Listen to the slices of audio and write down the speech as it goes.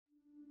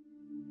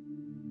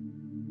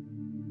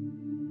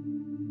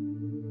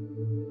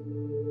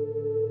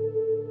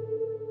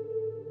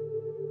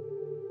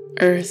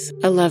Earth,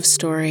 a Love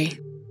Story.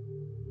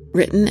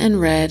 Written and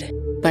read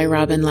by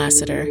Robin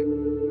Lassiter.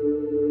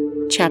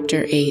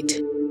 Chapter 8.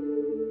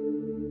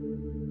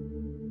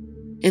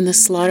 In the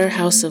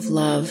slaughterhouse of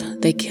love,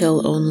 they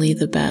kill only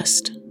the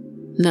best,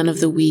 none of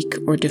the weak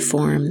or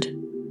deformed.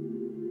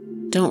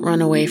 Don't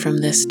run away from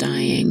this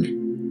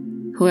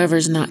dying.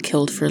 Whoever's not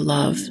killed for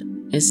love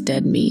is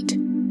dead meat.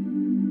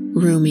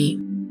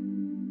 Rumi.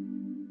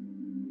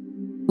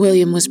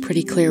 William was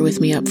pretty clear with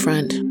me up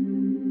front.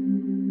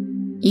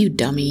 "You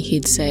dummy,"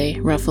 he'd say,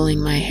 ruffling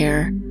my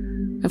hair.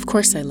 "Of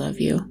course I love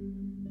you.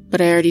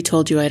 But I already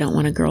told you I don't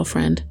want a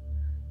girlfriend.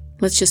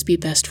 Let's just be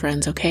best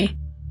friends, okay?"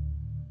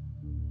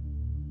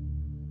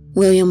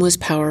 William was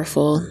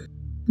powerful,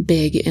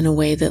 big in a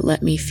way that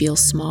let me feel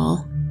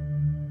small.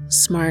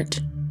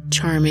 Smart,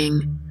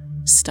 charming,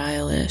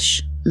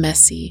 stylish,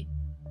 messy,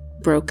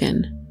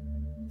 broken,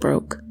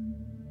 broke.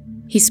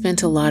 He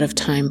spent a lot of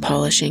time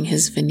polishing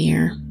his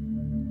veneer.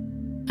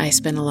 I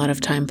spent a lot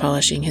of time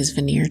polishing his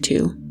veneer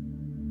too.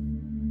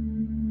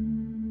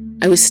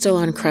 I was still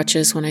on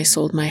crutches when I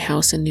sold my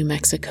house in New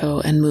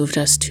Mexico and moved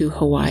us to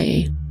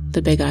Hawaii,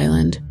 the Big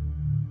Island.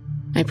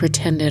 I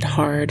pretended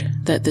hard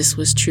that this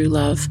was true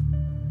love.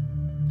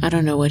 I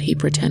don't know what he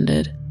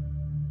pretended.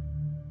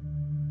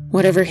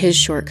 Whatever his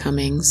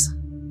shortcomings,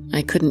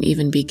 I couldn't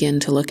even begin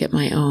to look at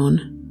my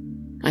own.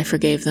 I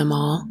forgave them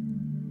all.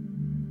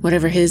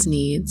 Whatever his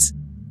needs,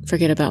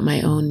 forget about my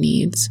own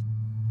needs.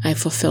 I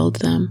fulfilled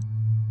them.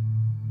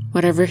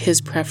 Whatever his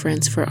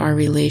preference for our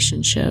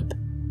relationship,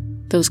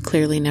 those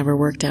clearly never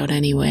worked out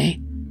anyway,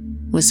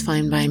 was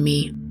fine by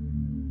me.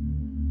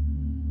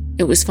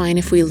 It was fine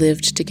if we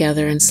lived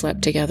together and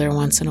slept together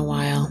once in a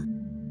while.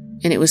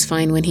 And it was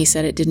fine when he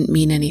said it didn't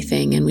mean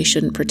anything and we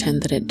shouldn't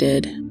pretend that it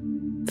did.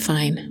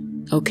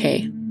 Fine.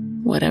 Okay.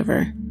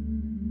 Whatever.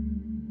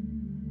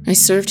 I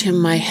served him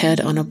my head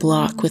on a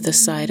block with the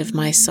side of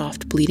my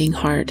soft bleeding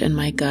heart and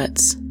my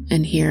guts.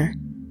 And here,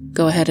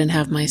 go ahead and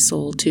have my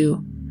soul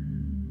too.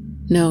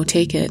 No,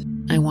 take it.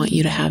 I want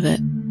you to have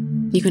it.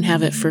 You can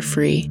have it for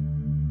free.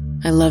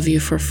 I love you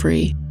for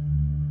free.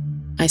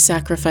 I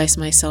sacrifice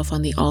myself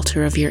on the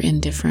altar of your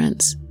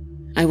indifference.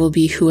 I will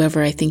be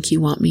whoever I think you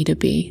want me to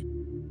be.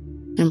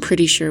 I'm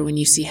pretty sure when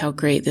you see how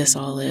great this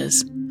all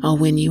is, I'll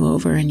win you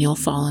over and you'll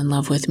fall in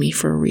love with me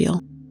for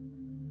real.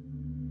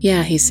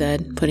 Yeah, he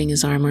said, putting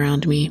his arm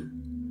around me.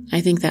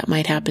 I think that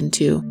might happen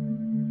too.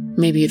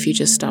 Maybe if you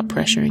just stop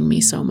pressuring me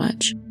so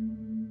much.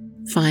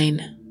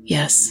 Fine.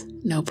 Yes,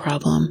 no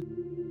problem.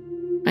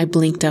 I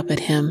blinked up at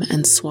him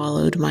and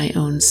swallowed my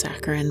own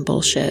saccharine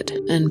bullshit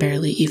and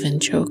barely even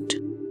choked.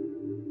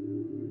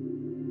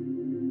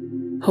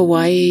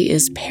 Hawaii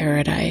is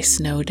paradise,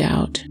 no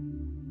doubt.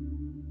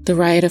 The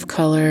riot of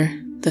color,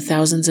 the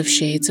thousands of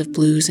shades of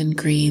blues and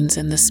greens,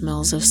 and the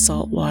smells of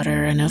salt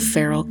water and of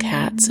feral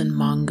cats and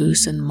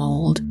mongoose and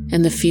mold,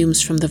 and the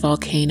fumes from the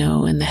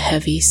volcano and the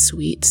heavy,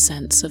 sweet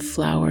scents of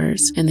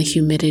flowers, and the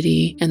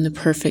humidity and the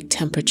perfect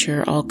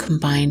temperature all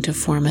combined to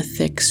form a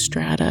thick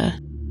strata,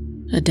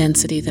 a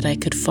density that I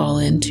could fall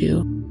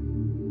into.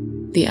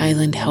 The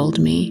island held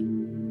me,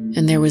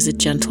 and there was a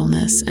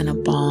gentleness and a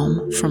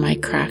balm for my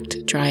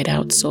cracked,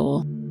 dried-out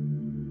soul.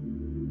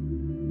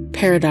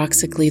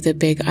 Paradoxically, the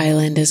Big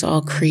Island is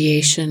all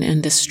creation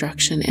and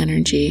destruction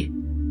energy.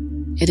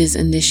 It is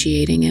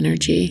initiating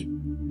energy.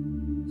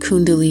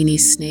 Kundalini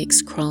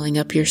snakes crawling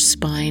up your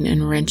spine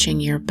and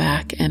wrenching your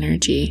back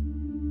energy.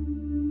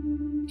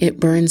 It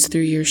burns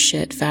through your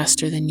shit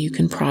faster than you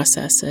can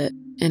process it,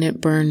 and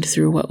it burned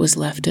through what was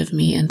left of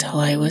me until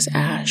I was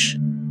ash.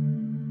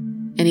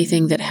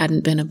 Anything that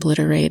hadn't been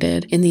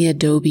obliterated in the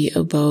adobe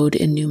abode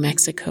in New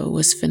Mexico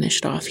was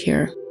finished off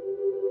here.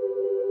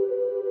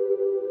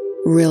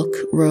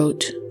 Rilke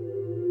wrote,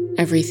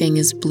 "Everything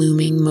is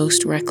blooming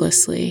most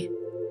recklessly.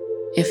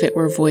 If it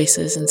were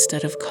voices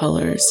instead of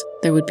colors,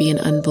 there would be an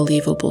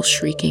unbelievable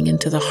shrieking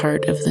into the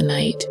heart of the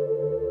night."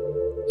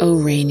 Oh,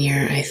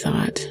 Rainier, I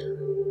thought,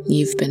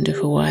 you've been to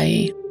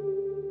Hawaii.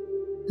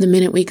 The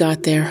minute we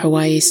got there,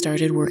 Hawaii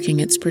started working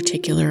its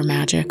particular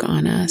magic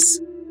on us.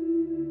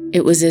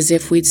 It was as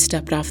if we'd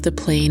stepped off the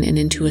plane and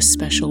into a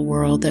special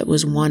world that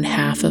was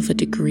 1/2 of a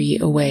degree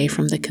away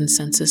from the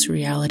consensus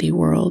reality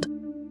world.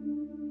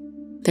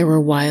 There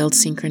were wild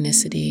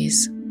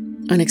synchronicities,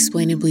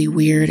 unexplainably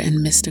weird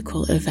and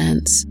mystical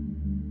events,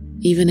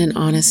 even an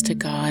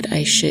honest-to-God,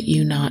 I shit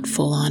you not,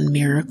 full-on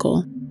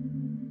miracle.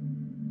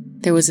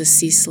 There was a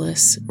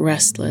ceaseless,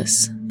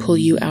 restless, pull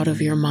you out of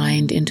your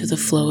mind into the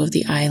flow of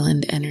the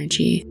island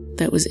energy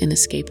that was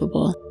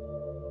inescapable.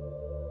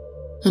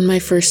 On my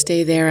first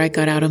day there, I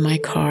got out of my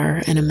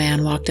car and a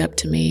man walked up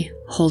to me,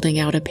 holding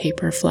out a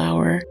paper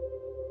flower.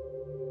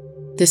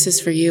 "This is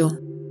for you.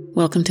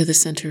 Welcome to the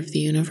center of the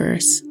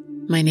universe.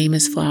 My name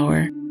is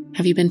Flower.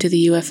 Have you been to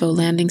the UFO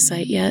landing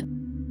site yet?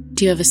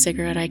 Do you have a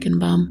cigarette I can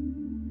bum?"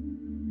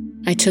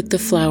 I took the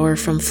flower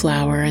from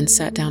Flower and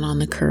sat down on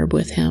the curb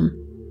with him.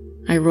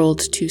 I rolled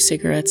 2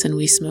 cigarettes and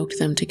we smoked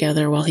them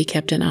together while he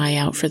kept an eye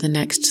out for the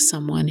next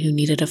someone who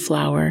needed a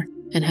flower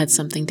and had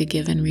something to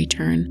give in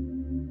return.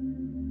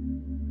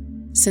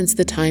 Since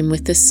the time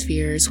with the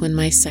spheres when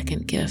my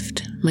second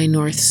gift, my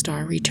North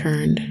Star,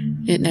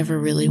 returned, it never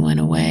really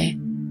went away.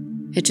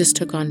 It just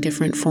took on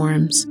different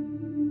forms.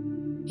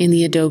 In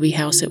the adobe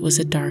house, it was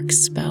a dark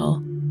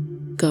spell,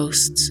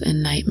 ghosts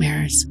and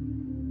nightmares.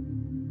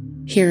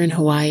 Here in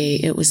Hawaii,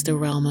 it was the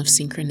realm of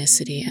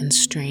synchronicity and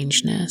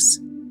strangeness.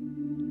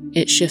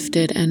 It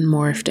shifted and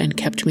morphed and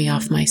kept me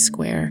off my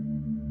square.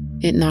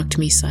 It knocked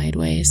me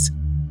sideways.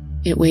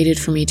 It waited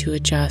for me to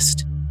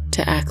adjust,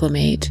 to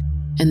acclimate,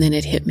 and then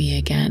it hit me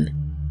again.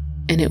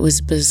 And it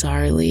was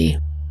bizarrely,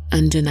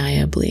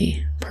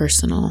 undeniably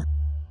personal.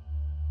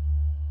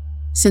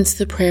 Since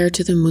the prayer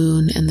to the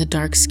moon and the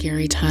dark,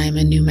 scary time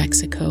in New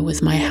Mexico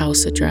with my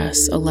house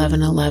address,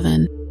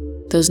 1111,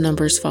 those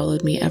numbers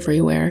followed me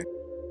everywhere.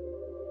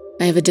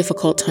 I have a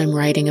difficult time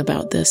writing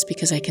about this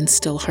because I can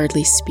still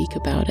hardly speak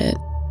about it.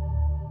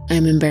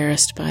 I'm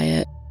embarrassed by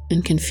it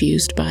and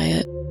confused by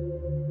it.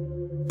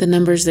 The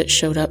numbers that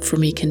showed up for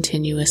me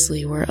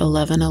continuously were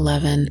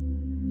 1111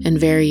 and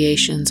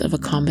variations of a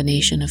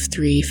combination of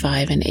 3,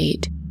 5, and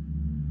 8.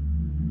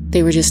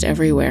 They were just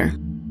everywhere.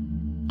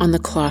 On the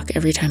clock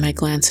every time I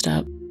glanced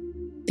up,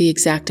 the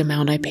exact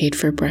amount I paid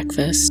for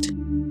breakfast,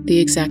 the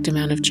exact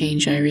amount of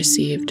change I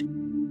received.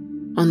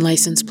 On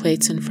license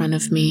plates in front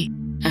of me,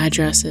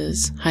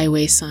 addresses,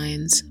 highway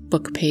signs,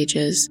 book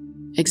pages,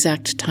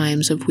 exact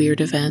times of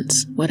weird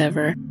events,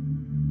 whatever.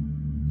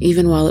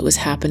 Even while it was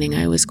happening,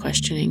 I was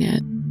questioning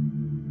it.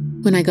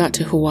 When I got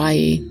to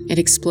Hawaii, it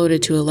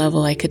exploded to a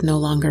level I could no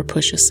longer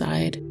push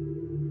aside.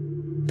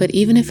 But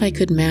even if I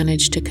could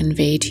manage to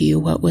convey to you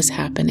what was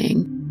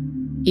happening,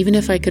 even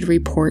if I could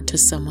report to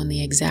someone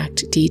the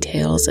exact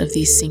details of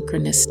these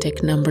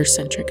synchronistic,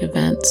 number-centric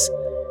events,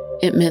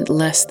 it meant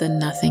less than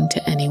nothing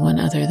to anyone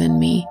other than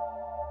me.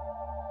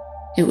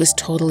 It was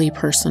totally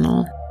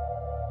personal.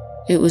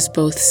 It was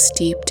both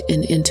steeped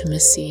in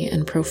intimacy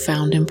and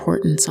profound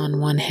importance on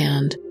one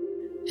hand,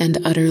 and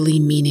utterly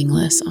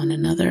meaningless on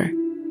another.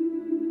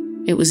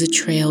 It was a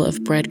trail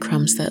of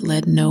breadcrumbs that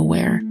led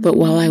nowhere, but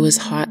while I was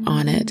hot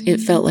on it, it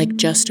felt like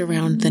just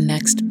around the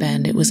next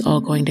bend it was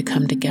all going to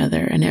come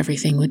together and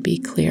everything would be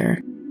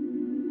clear.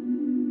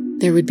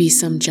 There would be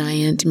some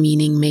giant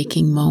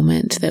meaning-making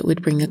moment that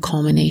would bring a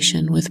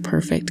culmination with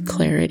perfect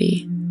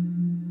clarity.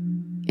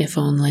 If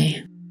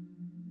only.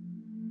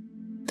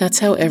 That's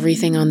how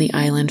everything on the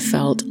island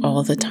felt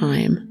all the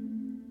time.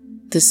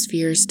 The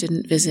spheres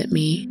didn't visit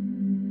me.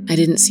 I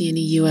didn't see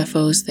any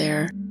UFOs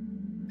there.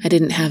 I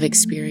didn't have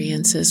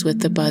experiences with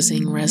the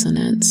buzzing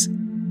resonance,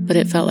 but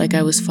it felt like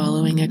I was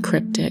following a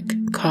cryptic,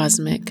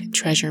 cosmic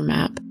treasure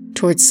map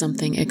towards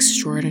something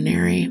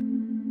extraordinary.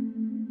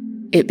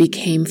 It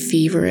became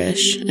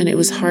feverish, and it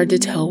was hard to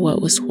tell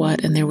what was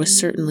what, and there was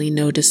certainly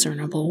no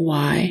discernible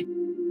why.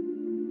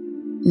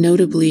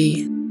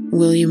 Notably,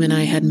 William and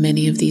I had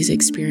many of these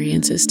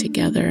experiences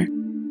together.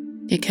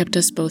 It kept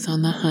us both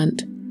on the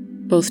hunt,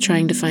 both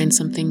trying to find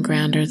something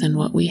grander than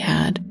what we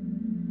had.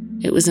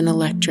 It was an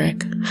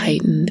electric,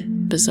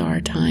 heightened, bizarre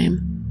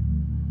time.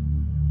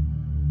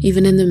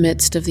 Even in the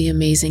midst of the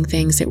amazing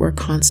things that were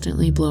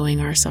constantly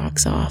blowing our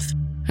socks off,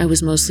 I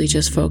was mostly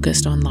just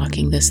focused on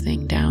locking this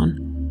thing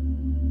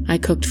down. I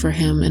cooked for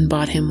him and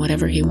bought him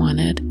whatever he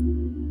wanted.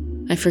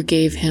 I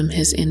forgave him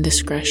his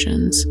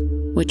indiscretions,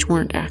 which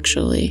weren't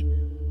actually,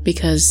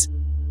 because,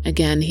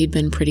 again, he'd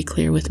been pretty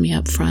clear with me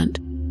up front.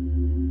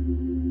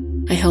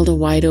 I held a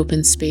wide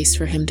open space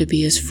for him to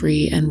be as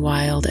free and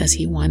wild as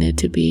he wanted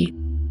to be.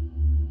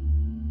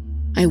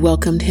 I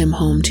welcomed him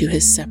home to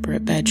his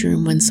separate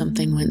bedroom when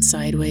something went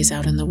sideways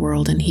out in the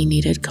world and he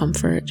needed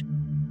comfort.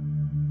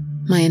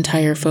 My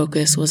entire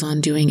focus was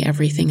on doing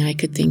everything I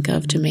could think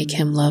of to make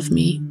him love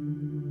me.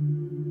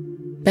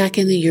 Back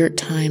in the yurt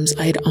times,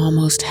 I'd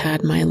almost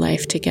had my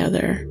life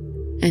together.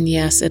 And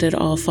yes, it had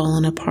all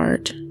fallen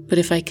apart, but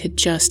if I could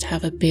just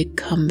have a big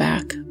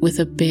comeback with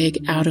a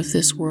big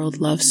out-of-this-world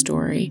love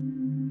story,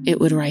 it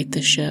would right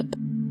the ship.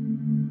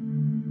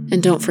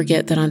 And don't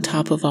forget that on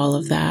top of all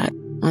of that,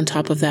 on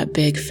top of that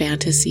big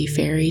fantasy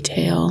fairy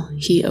tale,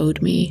 he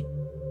owed me.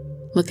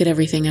 Look at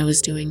everything I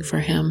was doing for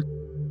him.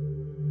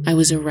 I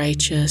was a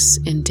righteous,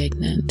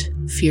 indignant,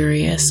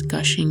 furious,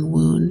 gushing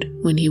wound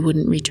when he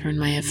wouldn't return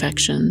my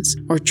affections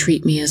or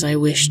treat me as I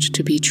wished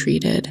to be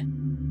treated.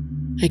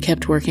 I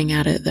kept working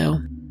at it,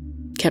 though.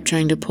 Kept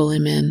trying to pull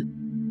him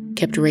in.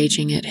 Kept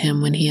raging at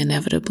him when he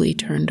inevitably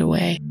turned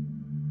away.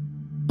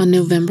 On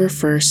November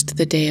 1st,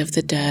 the Day of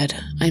the Dead,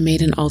 I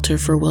made an altar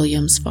for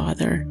William's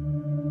father.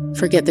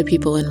 Forget the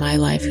people in my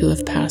life who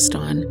have passed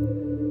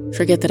on.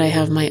 Forget that I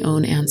have my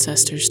own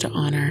ancestors to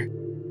honor.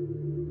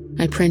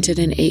 I printed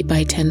an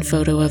 8x10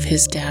 photo of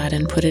his dad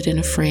and put it in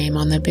a frame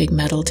on the big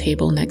metal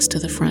table next to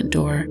the front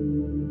door.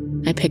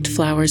 I picked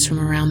flowers from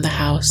around the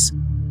house.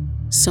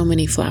 So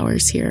many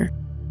flowers here.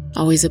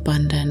 Always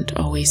abundant,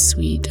 always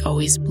sweet,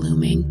 always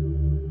blooming.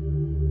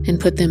 And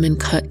put them in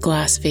cut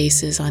glass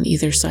vases on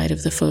either side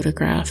of the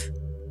photograph.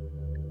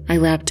 I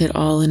wrapped it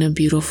all in a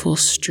beautiful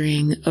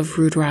string of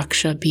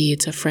Rudraksha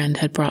beads a friend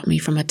had brought me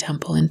from a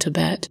temple in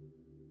Tibet.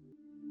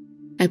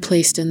 I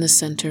placed in the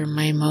center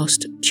my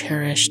most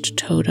cherished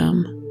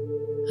totem,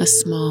 a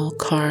small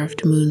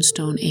carved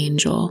moonstone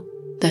angel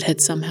that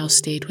had somehow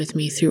stayed with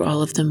me through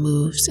all of the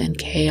moves and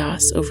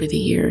chaos over the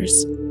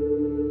years.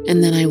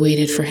 And then I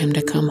waited for him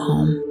to come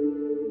home.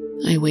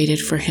 I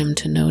waited for him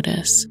to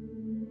notice.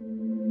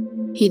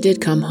 He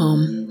did come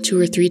home 2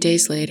 or 3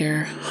 days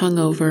later,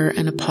 hungover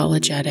and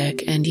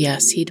apologetic, and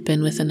yes, he'd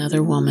been with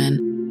another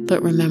woman,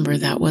 but remember,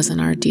 that wasn't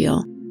our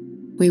deal.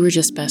 We were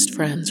just best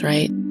friends,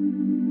 right?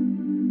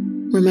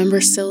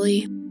 Remember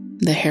Silly?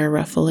 The hair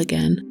ruffle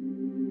again.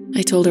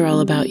 I told her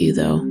all about you,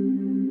 though.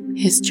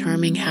 His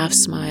charming half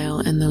smile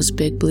and those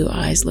big blue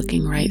eyes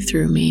looking right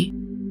through me.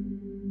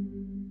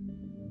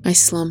 I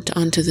slumped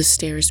onto the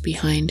stairs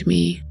behind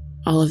me,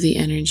 all of the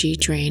energy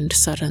drained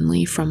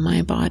suddenly from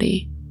my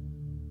body.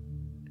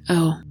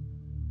 Oh,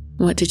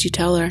 what did you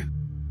tell her?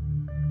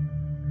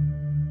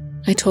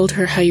 I told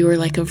her how you were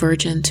like a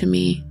virgin to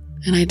me,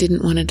 and I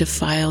didn't want to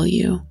defile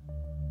you.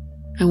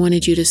 I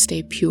wanted you to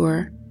stay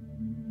pure.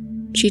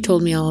 She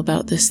told me all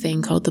about this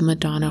thing called the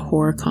Madonna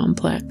Whore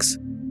Complex.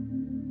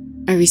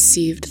 I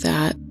received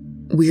that,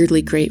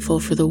 weirdly grateful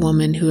for the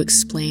woman who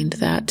explained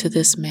that to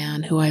this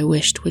man who I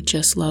wished would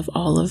just love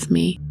all of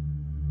me.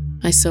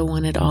 I so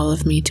wanted all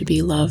of me to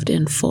be loved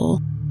in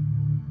full.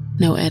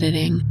 No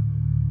editing.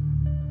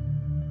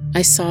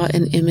 I saw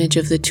an image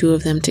of the two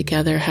of them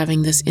together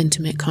having this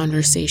intimate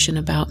conversation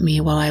about me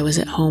while I was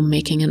at home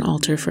making an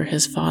altar for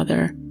his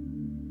father.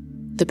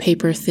 The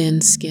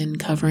paper-thin skin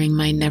covering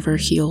my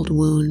never-healed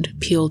wound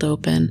peeled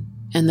open,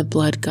 and the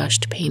blood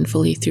gushed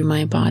painfully through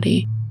my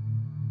body.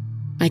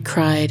 I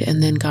cried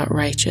and then got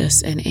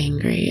righteous and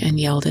angry and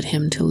yelled at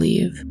him to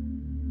leave.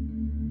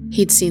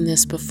 He'd seen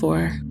this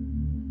before.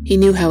 He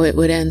knew how it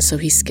would end, so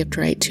he skipped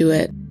right to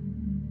it.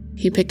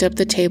 He picked up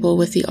the table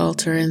with the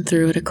altar and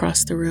threw it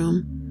across the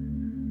room.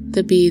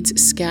 The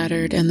beads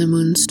scattered and the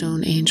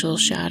moonstone angel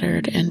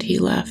shattered, and he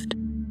left.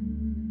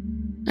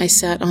 I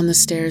sat on the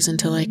stairs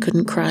until I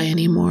couldn't cry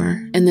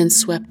anymore, and then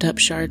swept up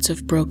shards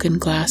of broken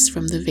glass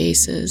from the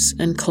vases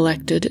and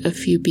collected a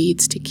few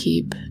beads to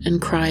keep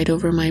and cried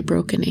over my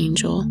broken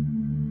angel.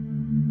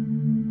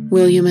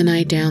 William and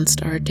I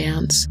danced our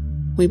dance.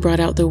 We brought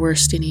out the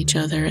worst in each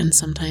other and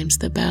sometimes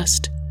the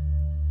best.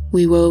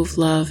 We wove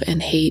love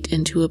and hate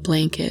into a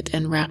blanket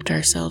and wrapped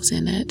ourselves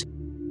in it.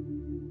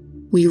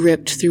 We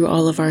ripped through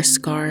all of our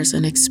scars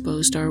and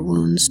exposed our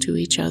wounds to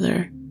each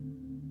other.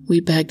 We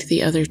begged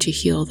the other to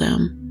heal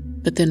them,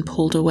 but then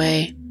pulled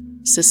away,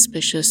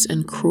 suspicious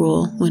and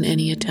cruel when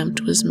any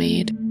attempt was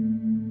made.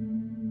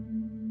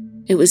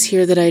 It was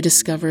here that I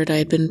discovered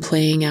I'd been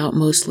playing out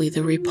mostly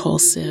the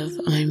repulsive,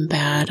 I'm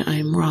bad,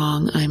 I'm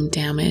wrong, I'm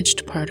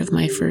damaged part of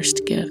my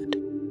first gift.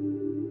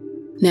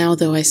 Now,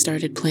 though, I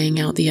started playing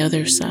out the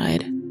other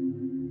side.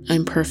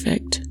 I'm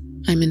perfect,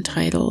 I'm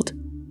entitled,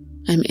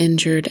 I'm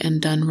injured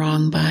and done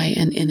wrong by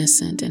and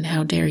innocent, and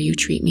how dare you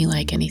treat me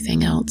like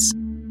anything else.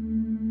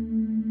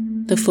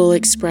 The full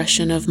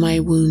expression of my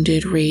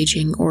wounded,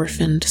 raging,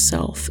 orphaned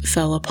self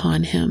fell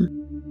upon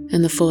him,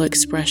 and the full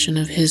expression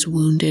of his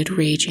wounded,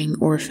 raging,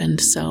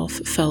 orphaned self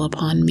fell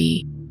upon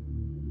me.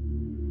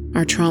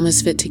 Our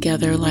traumas fit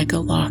together like a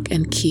lock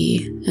and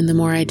key, and the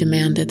more I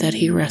demanded that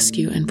he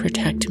rescue and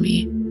protect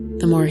me,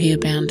 the more he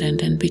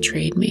abandoned and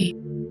betrayed me.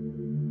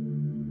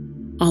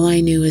 All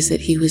I knew is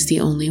that he was the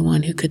only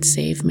one who could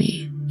save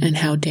me, and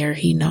how dare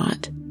he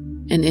not,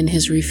 and in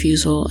his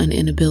refusal and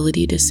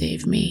inability to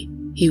save me,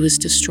 he was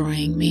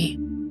destroying me.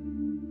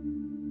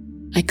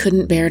 I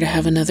couldn't bear to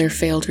have another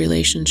failed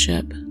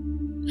relationship.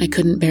 I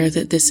couldn't bear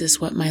that this is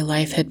what my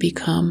life had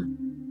become.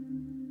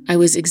 I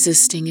was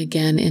existing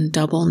again in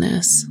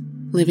doubleness,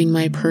 living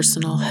my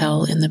personal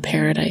hell in the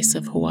paradise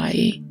of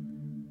Hawaii,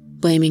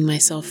 blaming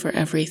myself for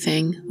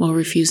everything while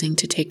refusing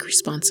to take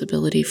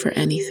responsibility for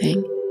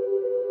anything,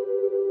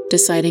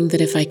 deciding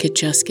that if I could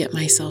just get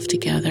myself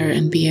together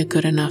and be a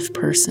good enough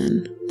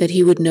person, that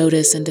he would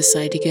notice and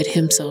decide to get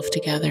himself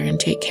together and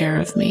take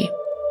care of me.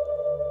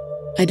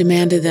 I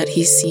demanded that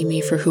he see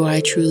me for who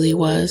I truly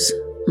was,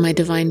 my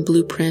divine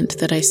blueprint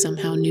that I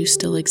somehow knew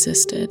still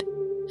existed,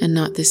 and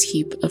not this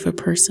heap of a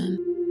person.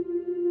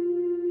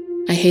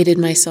 I hated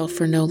myself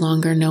for no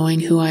longer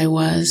knowing who I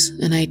was,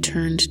 and I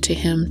turned to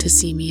him to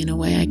see me in a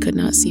way I could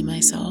not see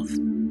myself.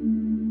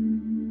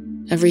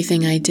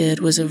 Everything I did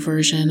was a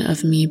version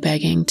of me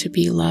begging to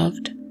be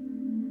loved.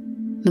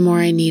 The more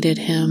I needed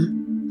him,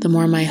 the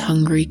more my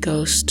hungry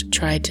ghost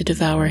tried to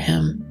devour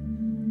him,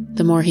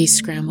 the more he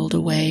scrambled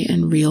away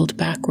and reeled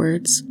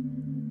backwards.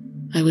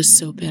 I was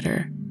so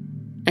bitter.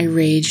 I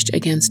raged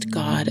against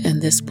God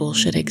and this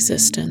bullshit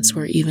existence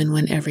where even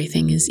when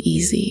everything is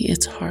easy,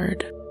 it's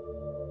hard.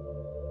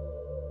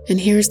 And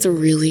here's the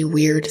really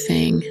weird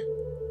thing.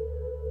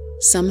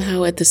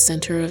 Somehow at the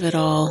center of it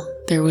all,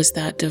 there was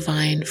that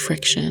divine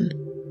friction,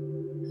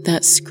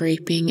 that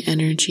scraping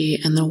energy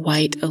and the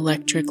white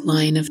electric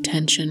line of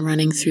tension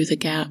running through the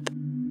gap.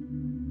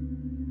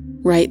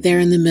 Right there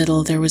in the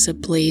middle, there was a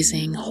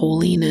blazing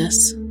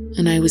holiness,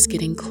 and I was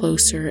getting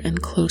closer and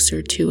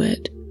closer to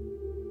it.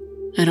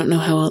 I don't know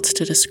how else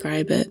to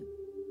describe it.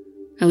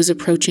 I was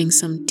approaching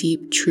some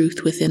deep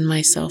truth within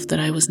myself that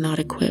I was not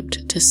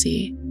equipped to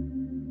see.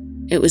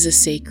 It was a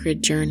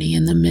sacred journey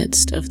in the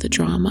midst of the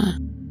drama.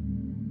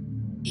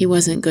 He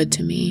wasn't good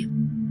to me.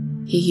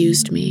 He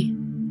used me.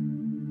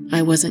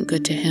 I wasn't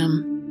good to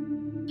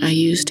him. I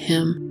used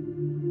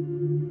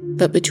him.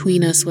 But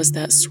between us was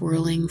that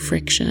swirling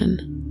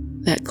friction,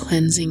 that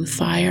cleansing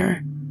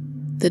fire,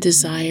 the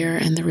desire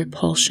and the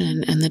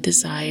repulsion and the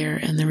desire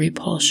and the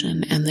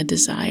repulsion and the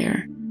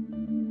desire.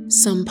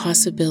 Some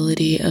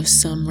possibility of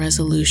some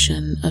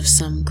resolution of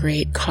some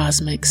great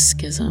cosmic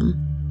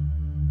schism,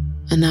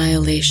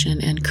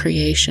 annihilation and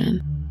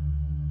creation.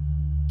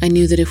 I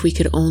knew that if we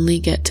could only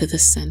get to the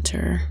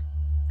center,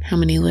 how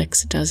many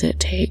licks does it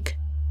take?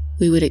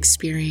 We would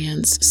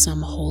experience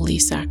some holy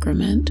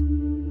sacrament.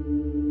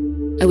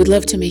 I would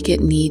love to make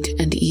it neat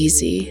and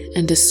easy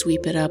and to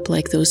sweep it up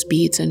like those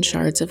beads and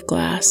shards of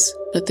glass,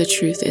 but the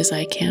truth is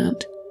I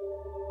can't.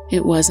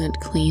 It wasn't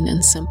clean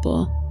and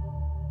simple.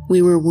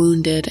 We were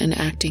wounded and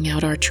acting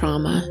out our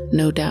trauma,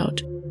 no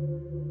doubt.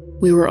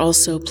 We were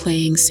also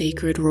playing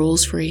sacred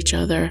roles for each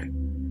other.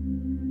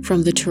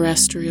 From the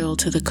terrestrial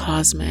to the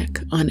cosmic,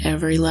 on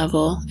every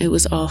level, it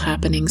was all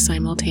happening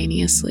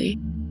simultaneously.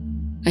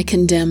 I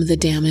condemn the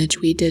damage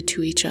we did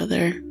to each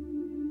other,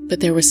 but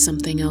there was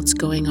something else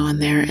going on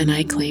there, and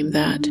I claim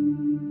that.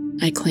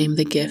 I claim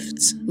the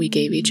gifts we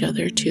gave each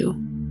other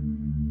too.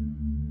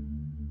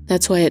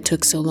 That's why it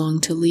took so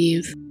long to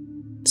leave,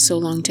 so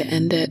long to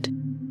end it.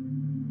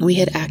 We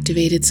had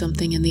activated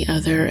something in the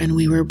other, and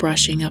we were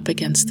brushing up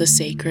against the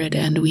sacred,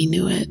 and we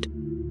knew it.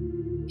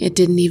 It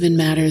didn't even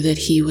matter that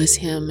he was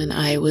him and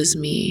I was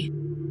me.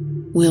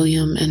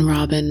 William and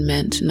Robin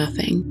meant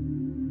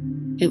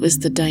nothing. It was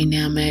the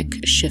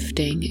dynamic,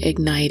 shifting,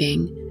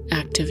 igniting,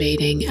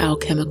 activating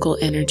alchemical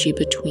energy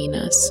between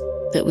us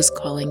that was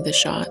calling the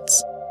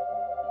shots.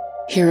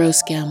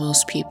 Hieros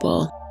Gamos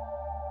people.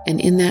 And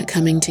in that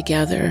coming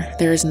together,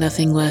 there is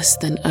nothing less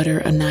than utter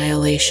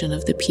annihilation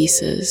of the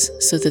pieces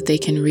so that they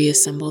can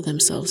reassemble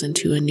themselves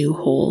into a new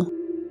whole.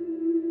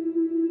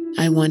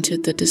 I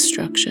wanted the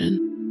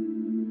destruction.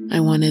 I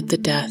wanted the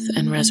death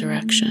and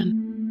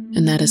resurrection,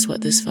 and that is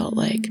what this felt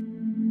like.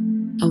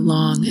 A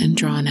long and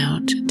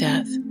drawn-out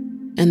death,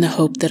 and the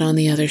hope that on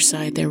the other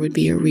side there would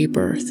be a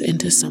rebirth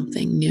into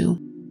something new.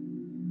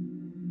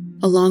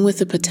 Along with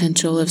the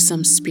potential of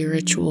some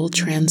spiritual,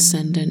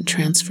 transcendent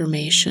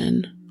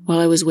transformation, while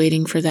I was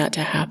waiting for that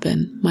to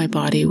happen, my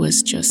body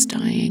was just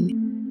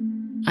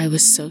dying. I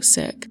was so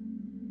sick.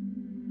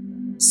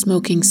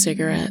 Smoking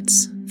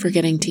cigarettes,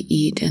 forgetting to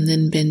eat, and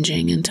then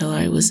binging until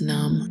I was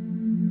numb.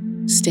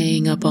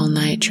 Staying up all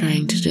night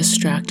trying to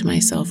distract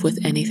myself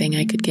with anything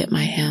I could get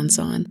my hands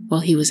on while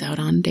he was out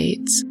on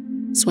dates,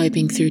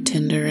 swiping through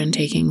Tinder and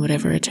taking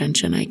whatever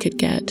attention I could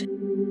get.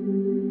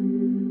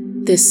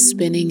 This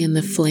spinning in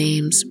the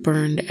flames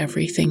burned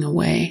everything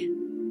away.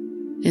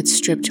 It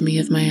stripped me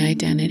of my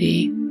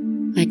identity,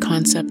 my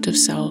concept of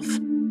self,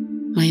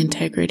 my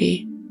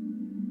integrity.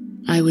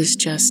 I was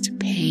just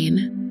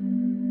pain.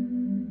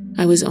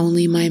 I was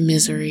only my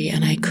misery,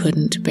 and I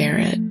couldn't bear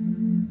it.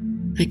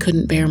 I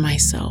couldn't bear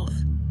myself.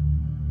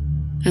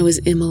 I was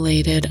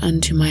immolated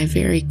unto my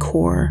very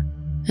core,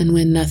 and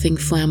when nothing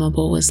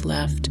flammable was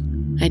left,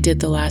 I did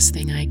the last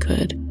thing I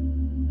could.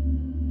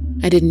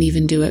 I didn't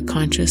even do it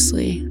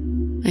consciously.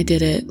 I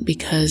did it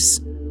because,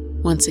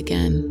 once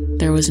again,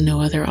 there was no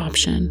other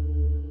option.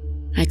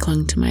 I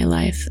clung to my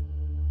life.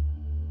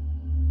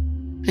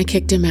 I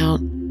kicked him out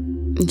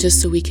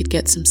just so we could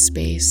get some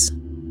space,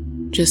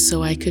 just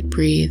so I could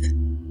breathe,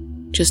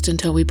 just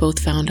until we both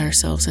found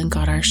ourselves and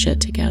got our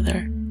shit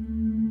together.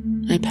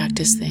 I packed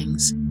his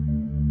things.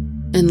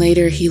 And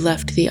later he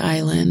left the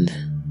island,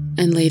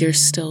 and later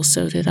still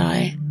so did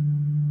I.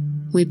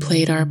 We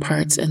played our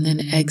parts and then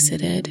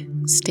exited,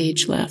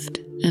 stage left,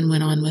 and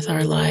went on with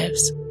our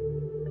lives.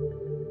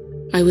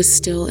 I was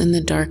still in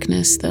the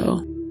darkness,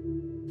 though.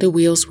 The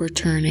wheels were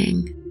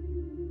turning.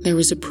 There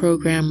was a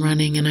program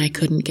running, and I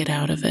couldn't get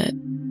out of it.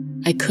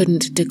 I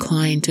couldn't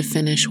decline to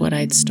finish what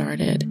I'd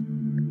started.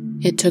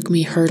 It took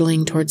me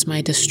hurtling towards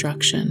my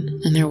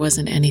destruction, and there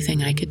wasn't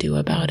anything I could do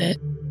about it.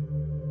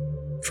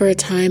 For a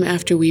time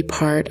after we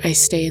part, I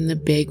stay in the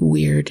big,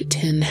 weird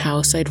tin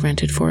house I'd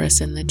rented for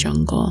us in the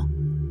jungle.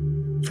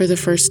 For the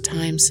first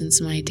time since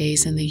my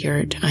days in the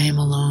yurt, I am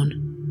alone.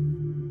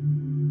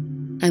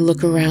 I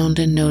look around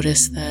and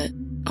notice that,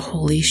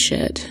 holy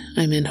shit,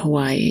 I'm in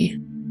Hawaii.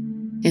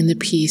 In the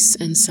peace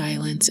and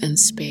silence and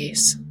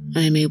space,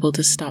 I am able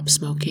to stop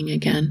smoking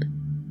again.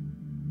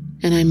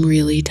 And I'm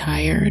really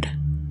tired.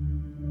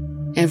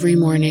 Every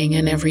morning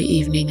and every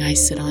evening I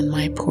sit on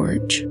my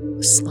porch,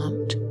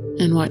 slumped,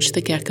 and watch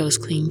the geckos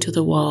cling to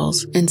the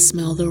walls and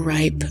smell the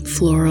ripe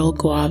floral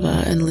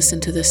guava and listen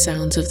to the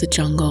sounds of the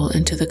jungle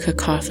and to the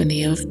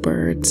cacophony of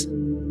birds.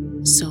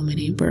 So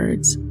many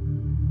birds.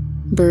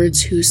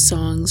 Birds whose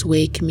songs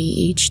wake me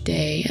each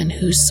day and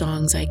whose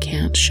songs I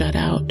can't shut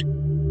out.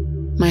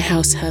 My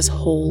house has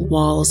whole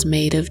walls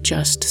made of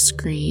just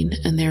screen,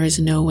 and there is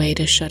no way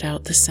to shut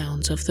out the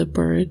sounds of the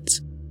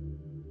birds.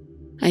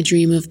 I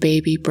dream of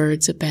baby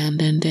birds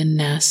abandoned in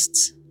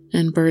nests,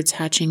 and birds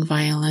hatching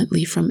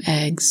violently from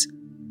eggs,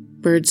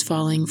 birds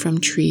falling from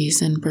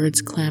trees and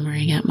birds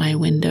clamoring at my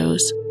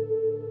windows.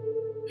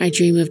 I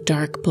dream of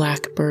dark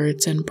black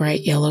birds and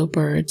bright yellow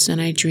birds,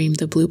 and I dream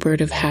the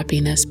bluebird of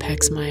happiness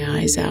pecks my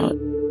eyes out.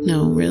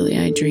 No, really,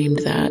 I dreamed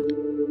that.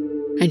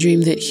 I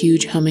dream that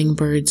huge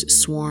hummingbirds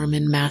swarm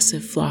in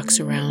massive flocks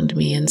around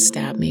me and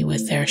stab me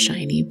with their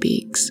shiny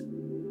beaks.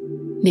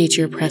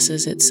 Nature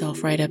presses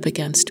itself right up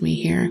against me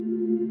here.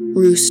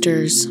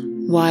 Roosters,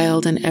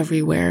 wild and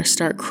everywhere,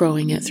 start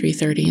crowing at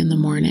 3:30 in the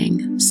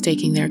morning,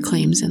 staking their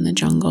claims in the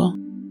jungle.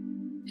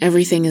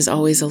 Everything is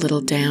always a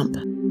little damp.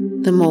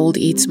 The mold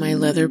eats my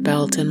leather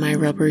belt and my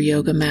rubber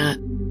yoga mat.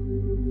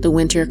 The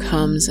winter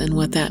comes, and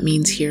what that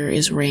means here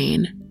is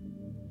rain.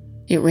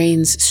 It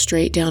rains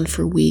straight down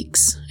for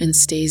weeks and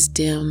stays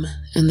dim,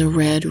 and the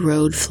red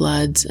road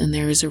floods, and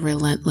there is a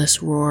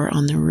relentless roar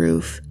on the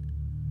roof.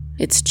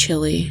 It's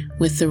chilly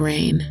with the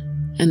rain,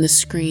 and the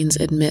screens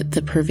admit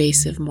the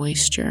pervasive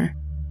moisture.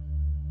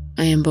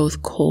 I am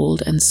both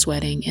cold and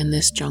sweating in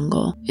this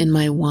jungle, in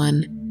my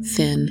one,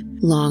 thin,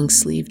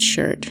 long-sleeved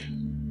shirt,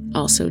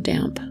 also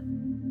damp.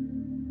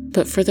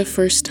 But for the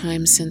first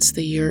time since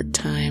the yurt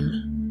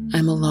time,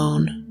 I'm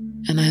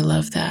alone, and I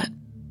love that.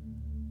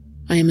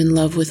 I am in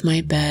love with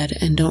my bed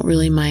and don't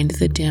really mind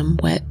the dim,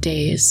 wet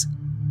days.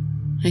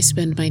 I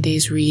spend my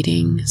days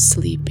reading,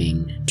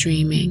 sleeping,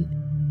 dreaming.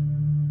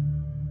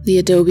 The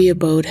adobe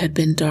abode had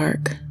been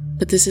dark,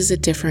 but this is a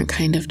different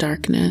kind of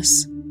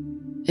darkness.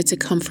 It's a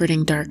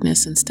comforting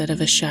darkness instead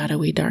of a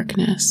shadowy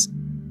darkness.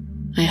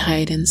 I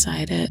hide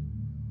inside it.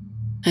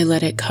 I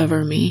let it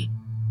cover me,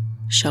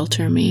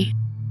 shelter me.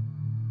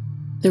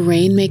 The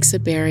rain makes a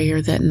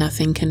barrier that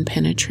nothing can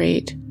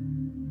penetrate.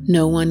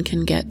 No one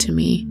can get to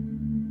me.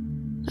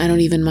 I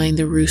don't even mind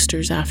the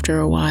roosters after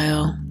a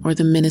while, or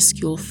the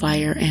minuscule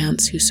fire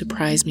ants who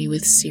surprise me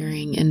with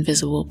searing,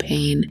 invisible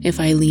pain if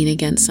I lean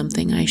against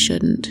something I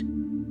shouldn't.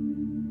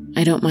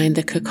 I don't mind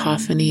the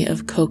cacophony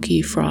of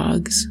coqui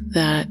frogs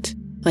that,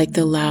 like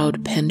the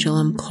loud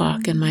pendulum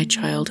clock in my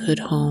childhood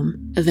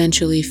home,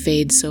 eventually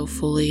fade so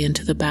fully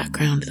into the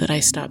background that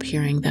I stop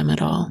hearing them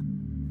at all.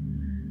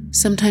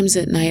 Sometimes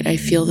at night I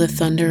feel the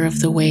thunder of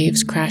the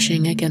waves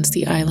crashing against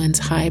the island's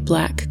high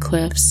black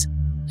cliffs,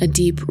 a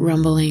deep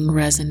rumbling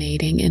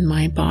resonating in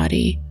my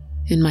body,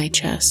 in my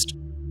chest.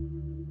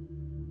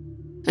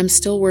 I'm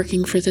still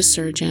working for the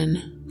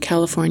surgeon,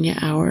 California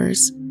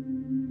hours.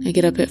 I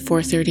get up at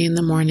 4:30 in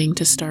the morning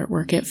to start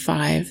work at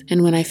 5,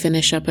 and when I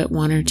finish up at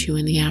 1 or 2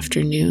 in the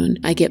afternoon,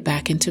 I get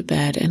back into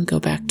bed and go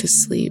back to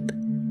sleep.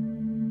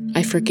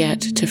 I forget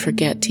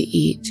to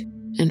eat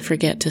and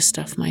forget to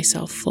stuff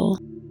myself full.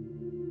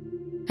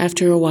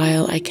 After a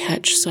while, I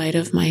catch sight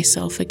of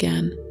myself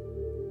again,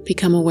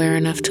 become aware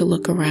enough to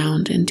look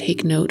around and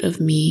take note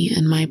of me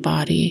and my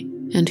body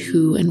and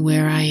who and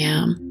where I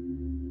am.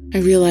 I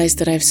realize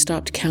that I've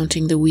stopped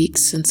counting the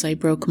weeks since I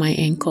broke my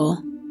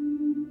ankle.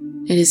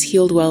 It is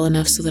healed well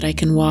enough so that I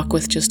can walk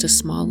with just a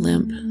small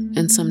limp,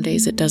 and some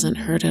days it doesn't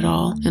hurt at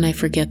all, and I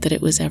forget that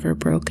it was ever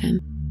broken.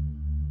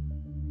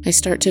 I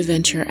start to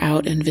venture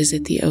out and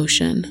visit the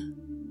ocean.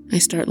 I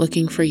start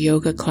looking for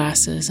yoga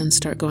classes and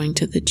start going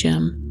to the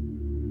gym.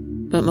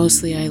 But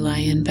mostly I lie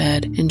in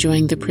bed,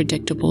 enjoying the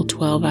predictable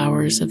 12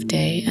 hours of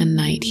day and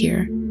night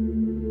here.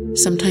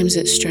 Sometimes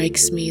it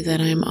strikes me that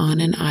I'm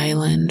on an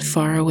island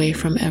far away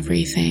from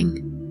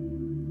everything.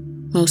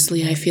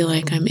 Mostly I feel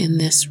like I'm in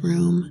this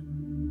room,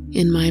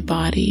 in my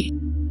body,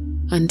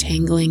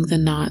 untangling the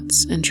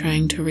knots and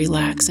trying to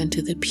relax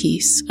into the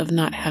peace of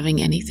not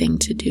having anything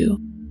to do.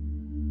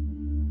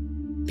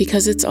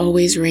 Because it's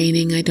always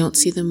raining, I don't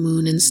see the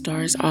moon and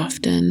stars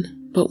often.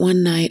 But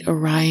one night,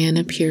 Orion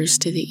appears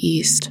to the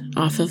east,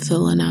 off of the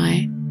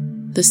Lanai,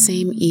 the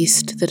same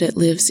east that it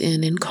lives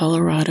in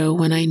Colorado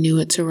when I knew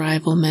its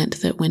arrival meant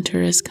that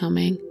winter is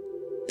coming,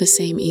 the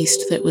same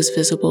east that was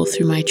visible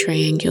through my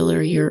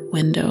triangular yurt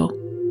window.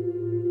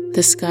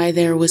 The sky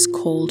there was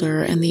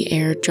colder and the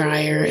air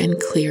drier and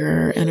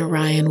clearer, and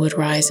Orion would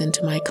rise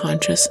into my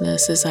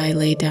consciousness as I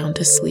lay down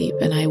to sleep,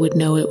 and I would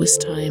know it was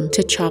time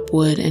to chop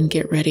wood and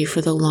get ready for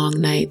the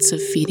long nights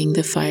of feeding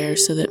the fire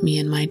so that me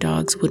and my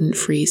dogs wouldn't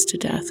freeze to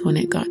death when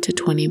it got to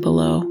 20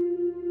 below.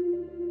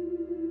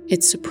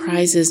 It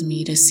surprises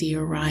me to see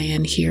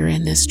Orion here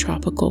in this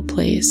tropical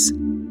place,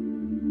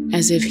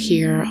 as if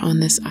here on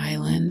this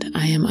island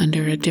I am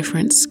under a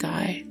different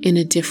sky, in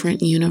a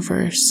different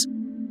universe,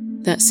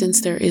 that since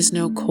there is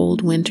no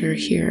cold winter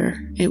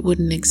here, it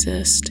wouldn't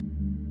exist.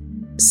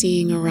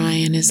 Seeing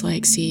Orion is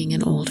like seeing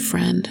an old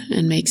friend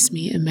and makes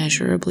me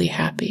immeasurably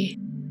happy.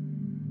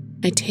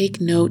 I take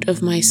note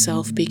of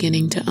myself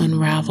beginning to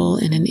unravel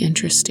in an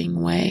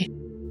interesting way.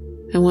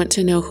 I want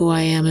to know who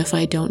I am if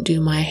I don't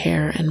do my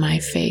hair and my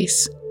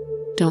face,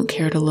 don't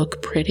care to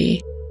look pretty.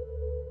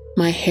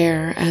 My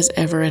hair, as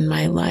ever in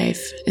my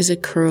life, is a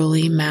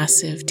curly,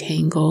 massive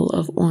tangle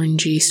of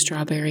orangey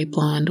strawberry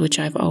blonde which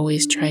I've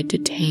always tried to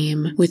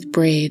tame with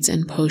braids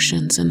and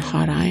potions and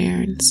hot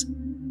irons.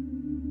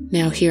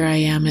 Now here I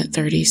am at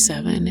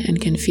 37 and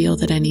can feel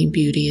that any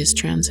beauty is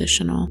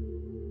transitional.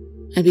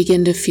 I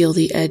begin to feel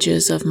the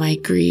edges of my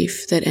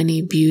grief that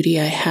any beauty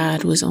I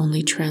had was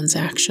only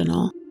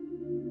transactional.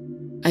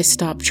 I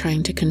stop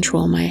trying to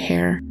control my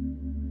hair.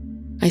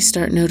 I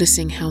start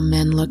noticing how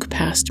men look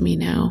past me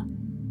now.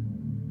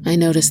 I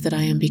notice that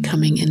I am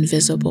becoming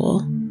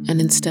invisible, and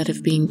instead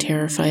of being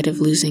terrified of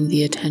losing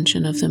the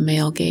attention of the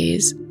male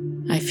gaze,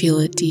 I feel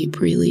a deep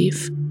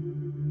relief.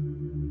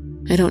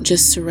 I don't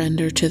just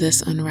surrender to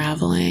this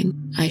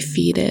unraveling, I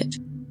feed it.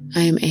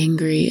 I am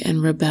angry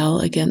and rebel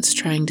against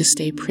trying to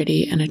stay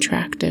pretty and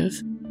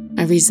attractive.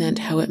 I resent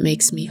how it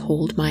makes me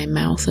hold my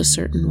mouth a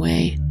certain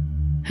way,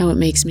 how it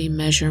makes me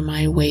measure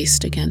my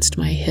waist against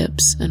my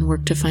hips and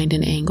work to find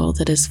an angle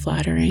that is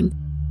flattering.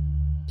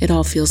 It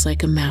all feels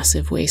like a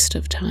massive waste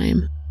of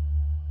time.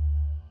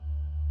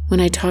 When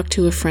I talk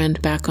to a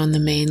friend back on the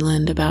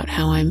mainland about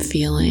how I'm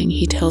feeling,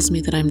 he tells me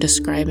that I'm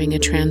describing a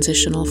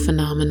transitional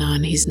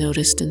phenomenon he's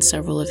noticed in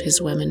several of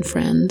his women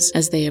friends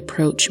as they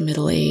approach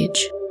middle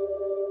age.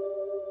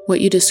 What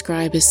you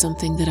describe is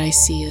something that I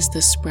see as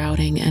the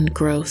sprouting and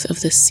growth of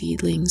the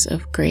seedlings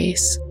of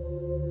grace.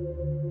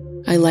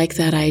 I like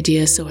that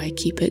idea, so I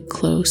keep it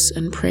close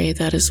and pray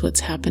that is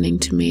what's happening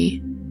to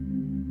me.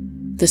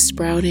 The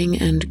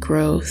sprouting and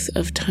growth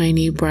of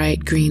tiny,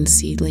 bright green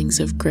seedlings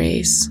of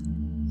grace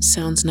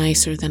sounds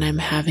nicer than I'm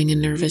having a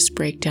nervous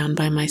breakdown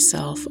by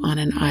myself on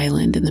an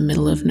island in the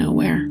middle of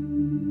nowhere.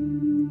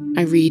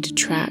 I read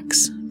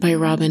Tracks by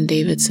Robin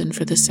Davidson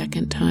for the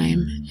second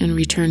time and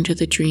return to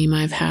the dream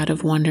I've had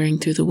of wandering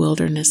through the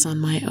wilderness on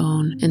my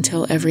own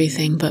until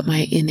everything but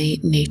my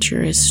innate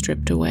nature is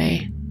stripped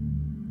away.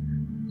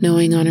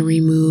 Knowing on a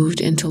removed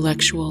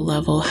intellectual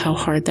level how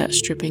hard that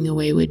stripping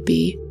away would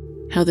be,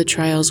 how the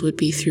trials would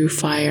be through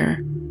fire,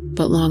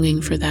 but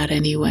longing for that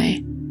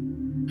anyway.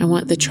 I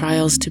want the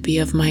trials to be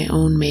of my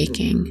own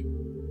making,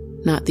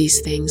 not these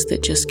things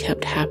that just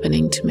kept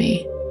happening to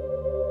me.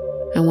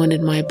 I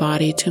wanted my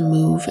body to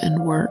move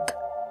and work.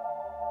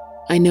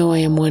 I know I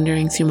am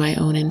wandering through my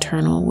own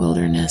internal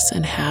wilderness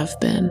and have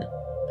been.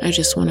 I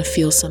just want to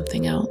feel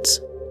something else.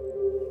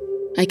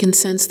 I can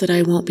sense that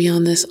I won't be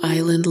on this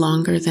island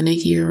longer than a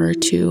year or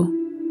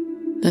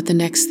two, that the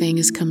next thing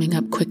is coming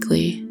up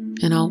quickly,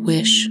 and I'll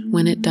wish,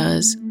 when it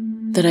does,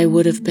 that I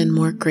would have been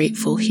more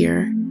grateful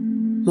here,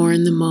 more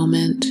in the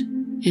moment,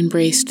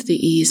 embraced the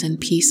ease and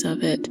peace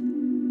of it,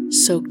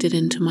 soaked it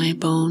into my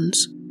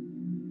bones.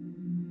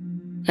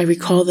 I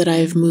recall that I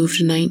have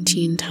moved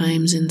 19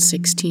 times in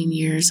 16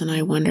 years, and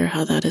I wonder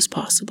how that is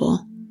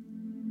possible.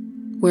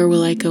 Where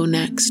will I go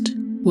next?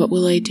 What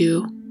will I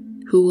do?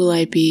 Who will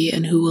I be,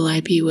 and who will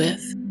I be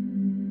with?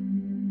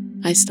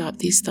 I stop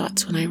these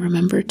thoughts when I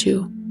remember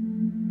to.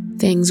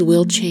 Things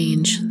will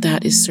change,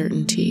 that is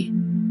certainty.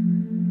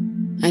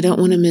 I don't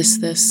want to miss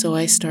this, so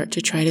I start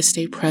to try to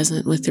stay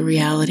present with the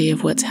reality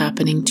of what's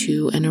happening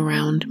to and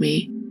around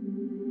me.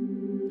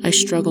 I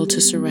struggle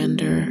to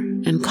surrender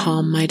and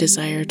calm my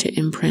desire to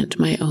imprint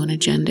my own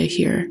agenda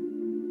here.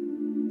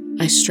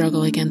 I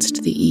struggle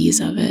against the ease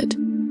of it.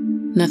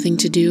 Nothing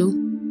to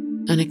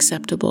do?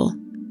 Unacceptable.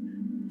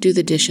 Do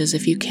the dishes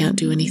if you can't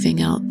do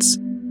anything else.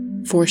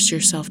 Force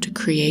yourself to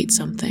create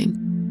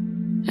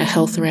something. A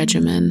health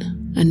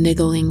regimen, a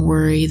niggling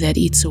worry that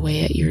eats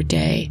away at your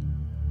day,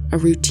 a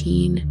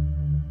routine.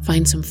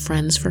 Find some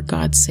friends for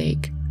God's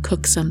sake.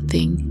 Cook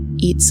something,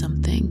 eat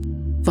something,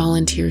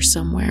 volunteer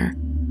somewhere,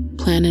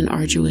 plan an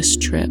arduous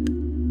trip.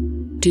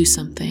 Do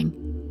something,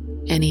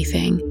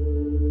 anything.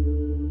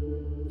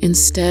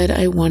 Instead,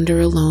 I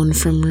wander alone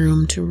from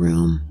room to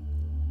room.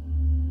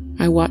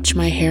 I watch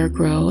my hair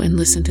grow and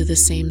listen to the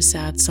same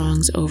sad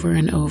songs over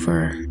and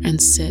over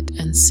and sit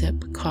and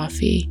sip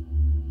coffee,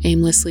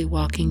 aimlessly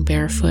walking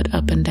barefoot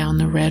up and down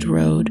the red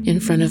road in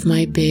front of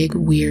my big,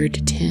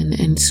 weird tin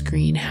and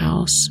screen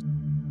house.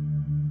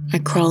 I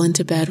crawl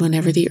into bed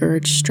whenever the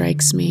urge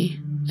strikes me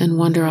and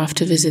wander off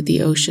to visit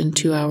the ocean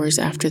 2 hours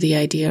after the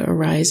idea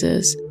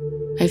arises.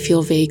 I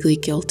feel vaguely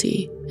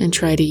guilty and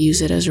try to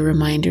use it as a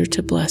reminder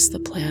to bless the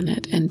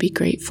planet and be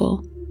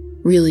grateful.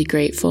 Really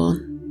grateful.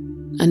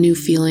 A new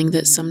feeling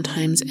that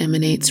sometimes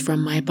emanates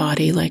from my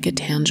body like a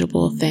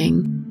tangible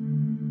thing.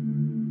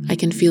 I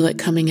can feel it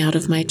coming out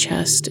of my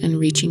chest and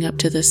reaching up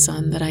to the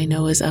sun that I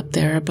know is up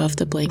there above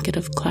the blanket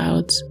of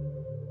clouds.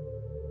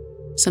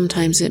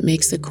 Sometimes it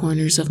makes the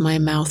corners of my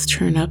mouth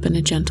turn up in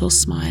a gentle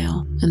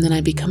smile, and then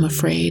I become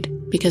afraid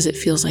because it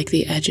feels like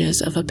the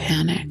edges of a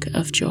panic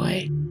of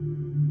joy.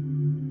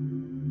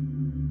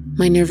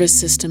 My nervous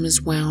system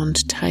is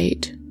wound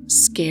tight,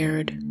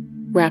 scared,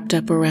 wrapped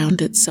up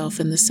around itself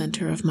in the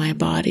center of my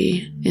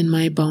body, in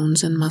my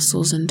bones and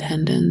muscles and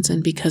tendons,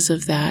 and because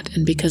of that,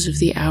 and because of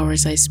the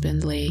hours I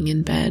spend laying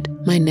in bed,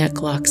 my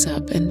neck locks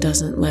up and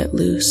doesn't let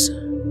loose.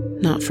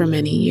 Not for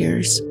many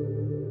years.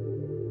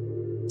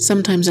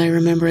 Sometimes I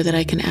remember that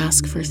I can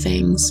ask for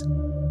things.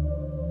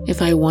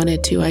 If I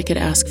wanted to, I could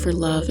ask for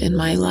love in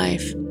my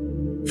life,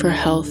 for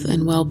health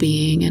and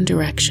well-being and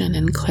direction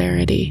and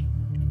clarity.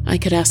 I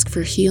could ask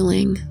for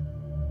healing.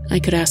 I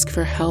could ask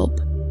for help,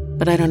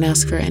 but I don't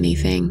ask for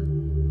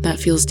anything. That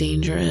feels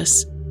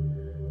dangerous.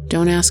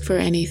 Don't ask for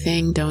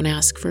anything. Don't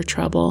ask for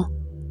trouble.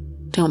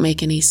 Don't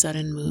make any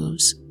sudden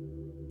moves.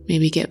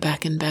 Maybe get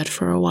back in bed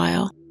for a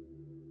while.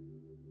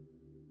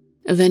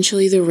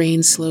 Eventually the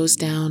rain slows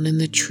down and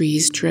the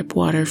trees drip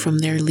water from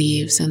their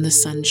leaves and the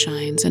sun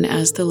shines, and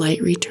as the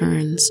light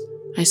returns,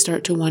 I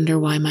start to wonder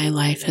why my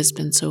life has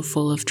been so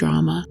full of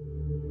drama.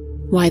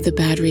 Why the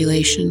bad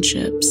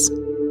relationships?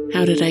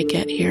 How did I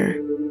get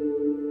here?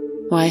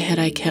 Why had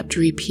I kept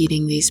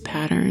repeating these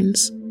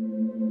patterns?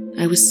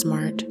 I was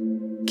smart,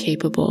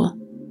 capable.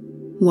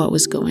 What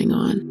was going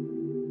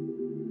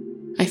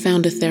on? I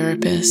found a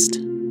therapist,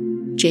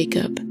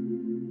 Jacob.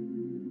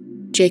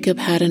 Jacob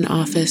had an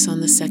office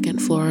on the second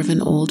floor of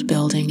an old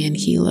building in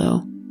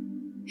Hilo.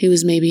 He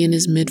was maybe in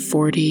his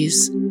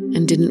mid-40s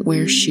and didn't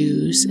wear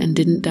shoes and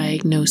didn't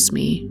diagnose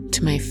me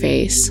to my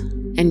face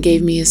and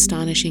gave me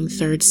astonishing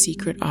third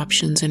secret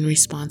options in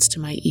response to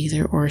my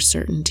either-or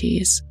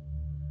certainties.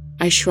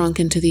 I shrunk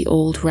into the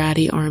old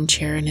ratty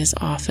armchair in his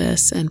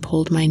office and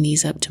pulled my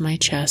knees up to my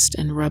chest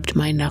and rubbed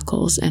my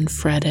knuckles and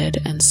fretted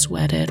and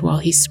sweated while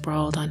he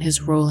sprawled on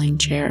his rolling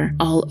chair,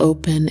 all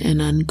open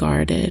and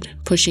unguarded,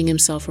 pushing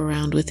himself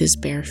around with his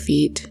bare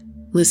feet,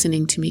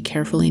 listening to me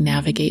carefully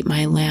navigate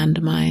my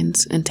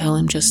landmines and tell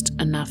him just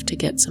enough to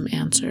get some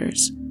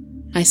answers.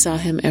 I saw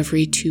him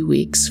every 2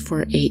 weeks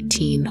for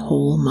 18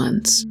 whole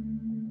months.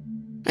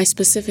 I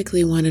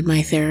specifically wanted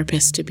my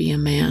therapist to be a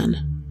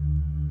man.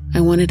 I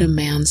wanted a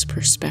man's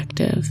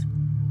perspective,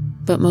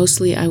 but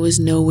mostly I was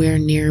nowhere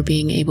near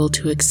being able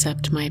to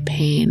accept my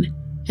pain,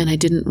 and I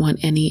didn't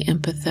want any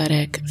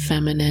empathetic,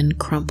 feminine,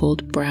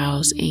 crumpled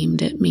brows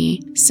aimed at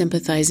me,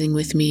 sympathizing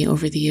with me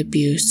over the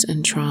abuse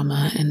and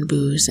trauma and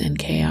booze and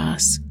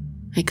chaos.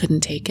 I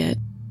couldn't take it.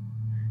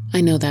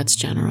 I know that's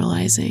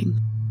generalizing.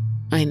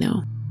 I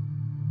know.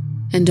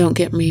 And don't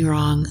get me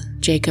wrong,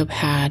 Jacob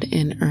had,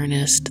 in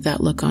earnest,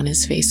 that look on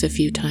his face a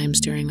few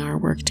times during our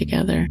work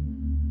together.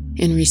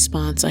 In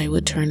response, I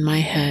would turn my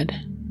head,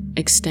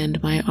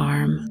 extend my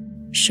arm,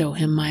 show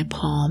him my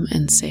palm,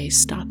 and say,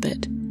 "Stop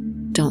it.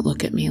 Don't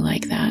look at me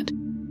like that."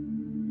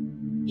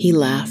 He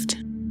laughed.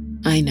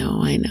 I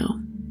know.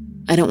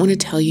 I don't want to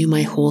tell you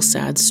my whole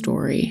sad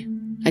story.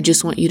 I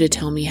just want you to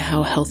tell me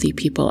how healthy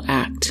people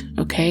act,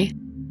 okay?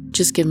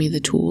 Just give me the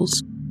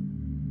tools.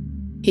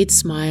 He'd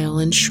smile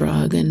and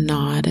shrug and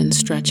nod and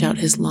stretch out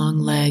his long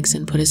legs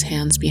and put his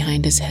hands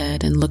behind his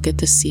head and look at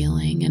the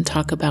ceiling and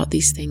talk about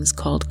these things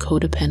called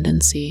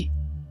codependency,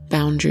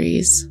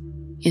 boundaries,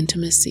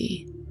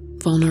 intimacy,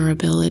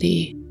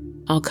 vulnerability,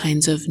 all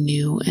kinds of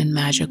new and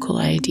magical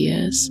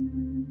ideas.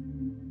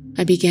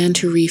 I began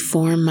to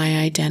reform my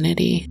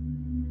identity.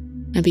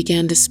 I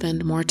began to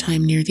spend more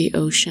time near the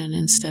ocean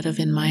instead of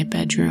in my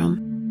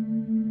bedroom.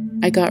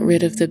 I got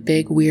rid of the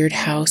big weird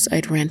house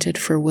I'd rented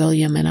for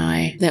William and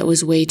I that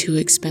was way too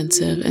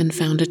expensive and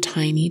found a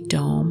tiny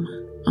dome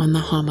on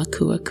the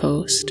Hamakua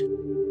coast.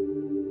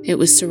 It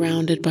was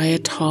surrounded by a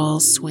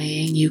tall,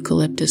 swaying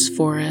eucalyptus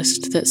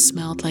forest that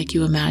smelled like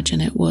you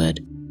imagine it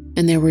would,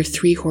 and there were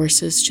 3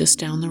 horses just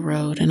down the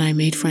road, and I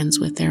made friends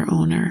with their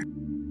owner.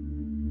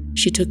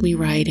 She took me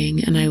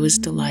riding, and I was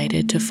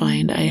delighted to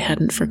find I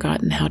hadn't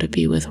forgotten how to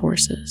be with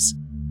horses.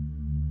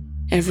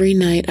 Every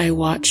night I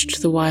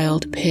watched the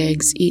wild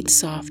pigs eat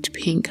soft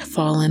pink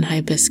fallen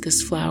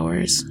hibiscus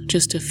flowers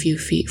just a few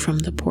feet from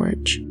the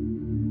porch.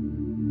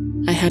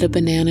 I had a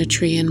banana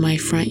tree in my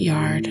front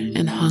yard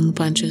and hung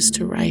bunches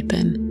to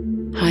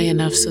ripen, high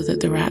enough so that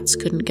the rats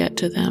couldn't get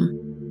to them.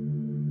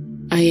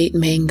 I ate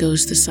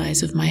mangoes the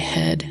size of my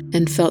head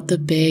and felt the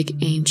big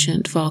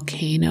ancient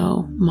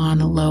volcano,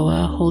 Mauna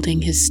Loa,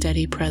 holding his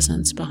steady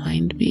presence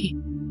behind me.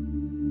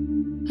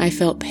 I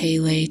felt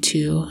Pele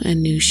too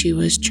and knew she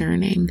was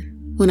churning.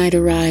 When I'd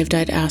arrived,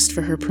 I'd asked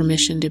for her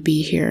permission to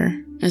be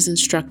here, as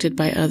instructed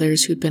by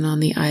others who'd been on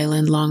the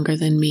island longer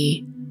than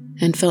me,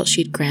 and felt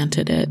she'd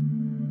granted it,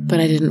 but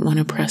I didn't want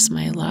to press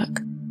my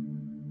luck.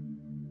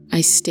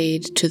 I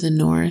stayed to the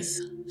north,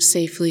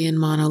 safely in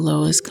Mauna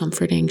Loa's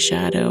comforting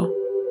shadow.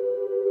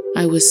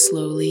 I was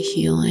slowly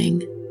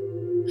healing.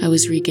 I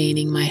was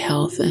regaining my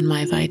health and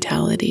my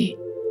vitality.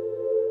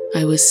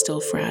 I was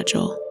still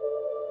fragile.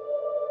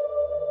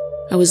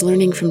 I was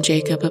learning from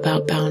Jacob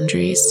about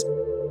boundaries,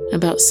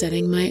 about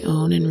setting my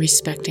own and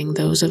respecting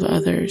those of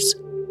others.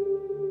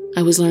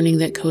 I was learning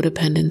that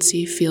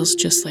codependency feels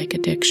just like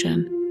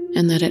addiction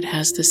and that it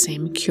has the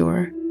same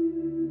cure.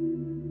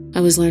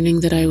 I was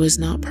learning that I was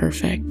not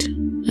perfect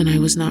and I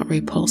was not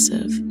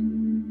repulsive.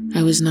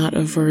 I was not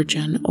a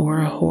virgin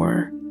or a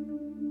whore.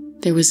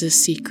 There was a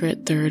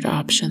secret third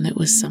option that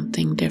was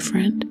something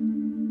different,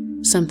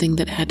 something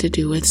that had to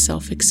do with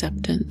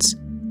self-acceptance,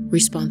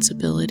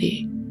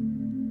 responsibility,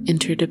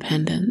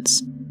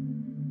 interdependence.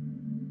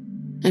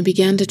 I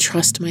began to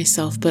trust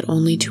myself, but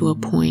only to a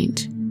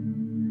point.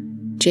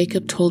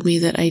 Jacob told me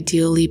that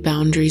ideally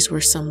boundaries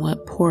were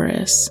somewhat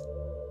porous.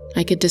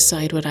 I could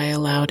decide what I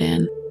allowed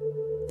in.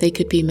 They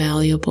could be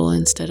malleable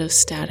instead of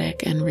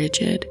static and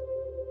rigid.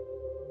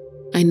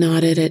 I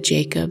nodded at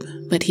Jacob,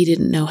 but he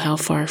didn't know how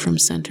far from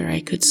center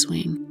I could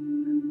swing.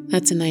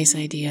 That's a nice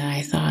idea,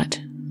 I thought,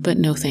 but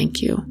no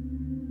thank you.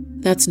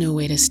 That's no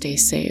way to stay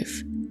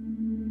safe.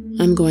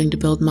 I'm going to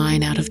build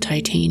mine out of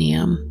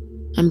titanium.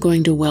 I'm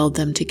going to weld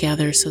them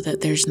together so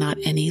that there's not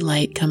any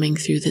light coming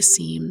through the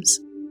seams.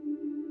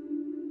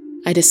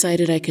 I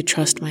decided I could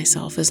trust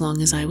myself as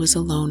long as I was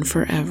alone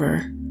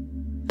forever.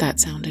 That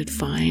sounded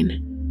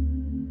fine.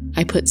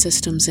 I put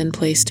systems in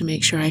place to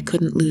make sure I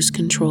couldn't lose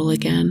control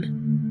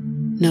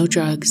again. No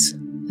drugs,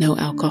 no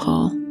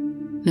alcohol,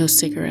 no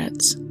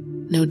cigarettes,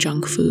 no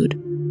junk food,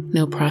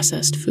 no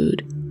processed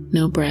food,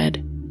 no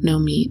bread, no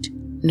meat,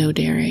 no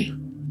dairy,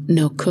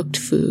 no cooked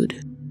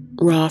food,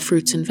 raw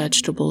fruits and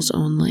vegetables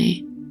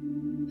only,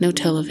 no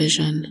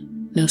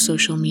television, no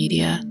social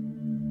media,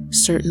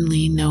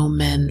 certainly no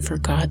men for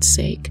God's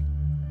sake,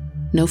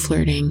 no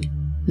flirting,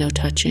 no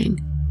touching,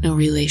 no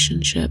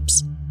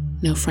relationships,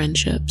 no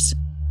friendships.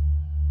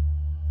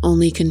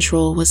 Only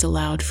control was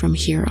allowed from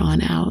here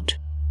on out.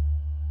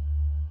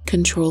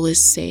 Control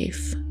is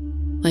safe,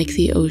 like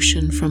the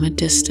ocean from a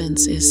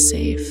distance is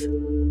safe.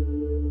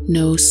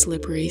 No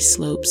slippery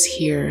slopes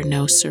here,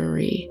 no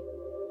siree.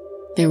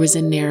 There was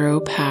a narrow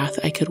path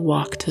I could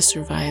walk to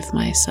survive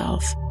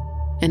myself,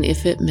 and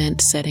if it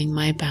meant setting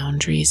my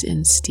boundaries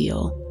in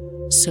steel,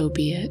 so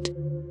be it.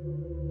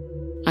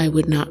 I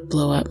would not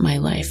blow up my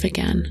life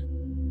again.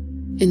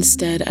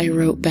 Instead, I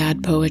wrote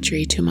bad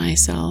poetry to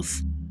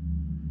myself.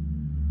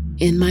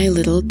 In my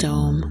little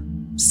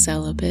dome,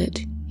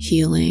 celibate,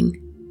 healing,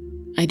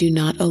 I do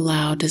not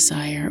allow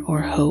desire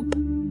or hope.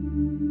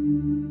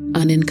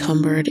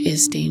 Unencumbered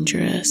is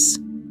dangerous.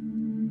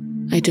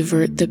 I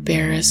divert the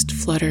barest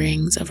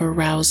flutterings of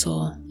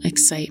arousal,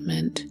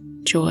 excitement,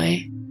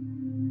 joy.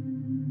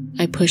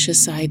 I push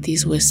aside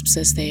these wisps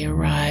as they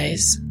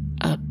arise,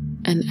 up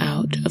and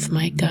out of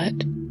my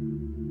gut.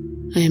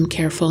 I am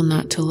careful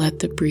not to let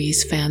the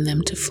breeze fan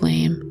them to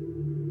flame.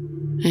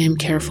 I am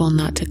careful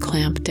not to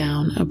clamp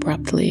down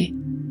abruptly,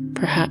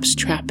 perhaps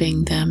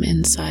trapping them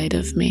inside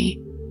of me,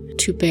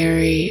 to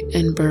bury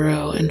and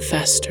burrow and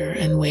fester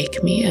and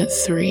wake me at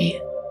 3.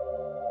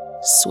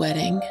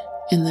 Sweating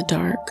in the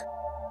dark,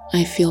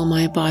 I feel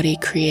my body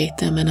create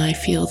them and I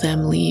feel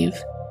them leave.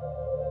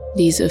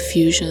 These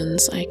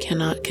effusions I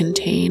cannot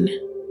contain.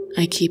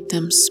 I keep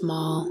them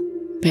small,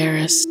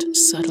 barest,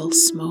 subtle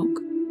smoke.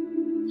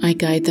 I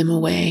guide them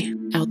away,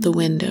 out the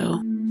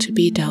window, to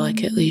be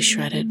delicately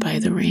shredded by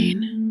the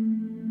rain.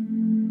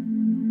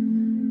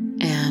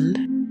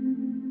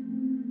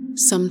 And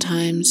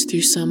sometimes,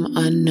 through some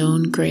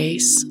unknown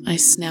grace, I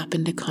snap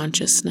into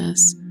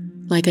consciousness,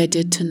 like I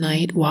did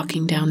tonight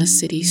walking down a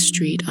city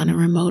street on a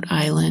remote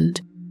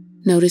island,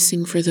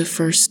 noticing for the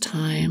first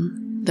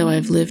time, though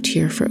I've lived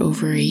here for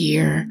over a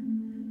year,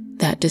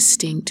 that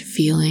distinct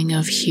feeling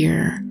of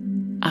here,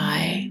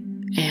 I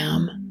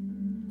am.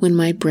 When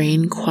my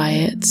brain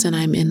quiets and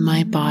I'm in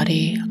my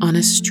body, on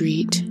a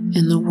street,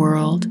 in the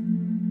world,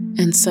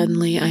 and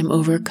suddenly I'm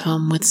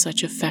overcome with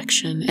such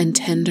affection and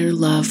tender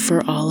love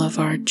for all of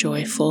our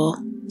joyful,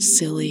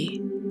 silly,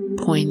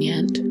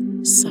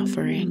 poignant,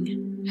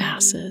 suffering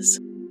asses.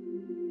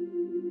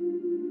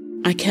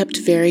 I kept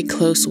very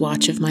close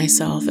watch of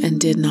myself and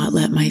did not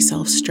let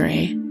myself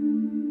stray.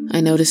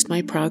 I noticed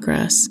my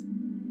progress.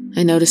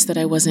 I noticed that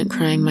I wasn't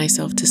crying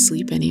myself to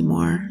sleep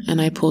anymore,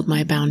 and I pulled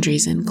my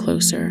boundaries in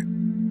closer.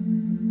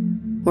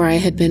 Where I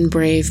had been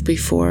brave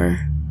before,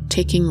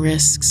 taking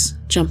risks,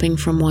 jumping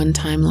from one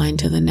timeline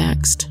to the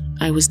next,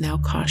 I was now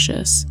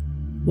cautious,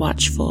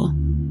 watchful,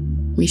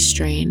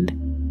 restrained.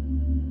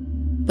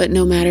 But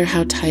no matter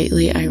how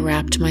tightly I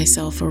wrapped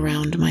myself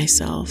around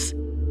myself,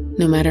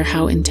 no matter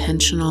how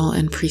intentional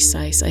and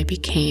precise I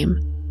became,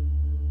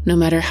 no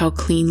matter how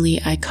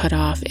cleanly I cut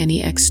off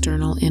any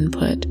external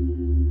input,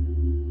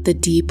 the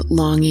deep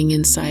longing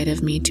inside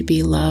of me to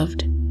be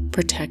loved,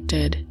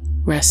 protected,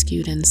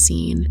 rescued, and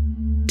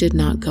seen did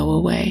not go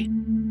away.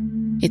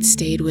 It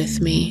stayed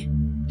with me,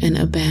 an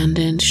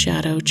abandoned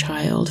shadow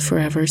child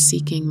forever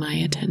seeking my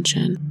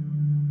attention.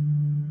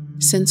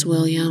 Since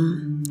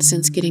William,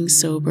 since getting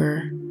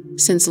sober,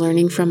 since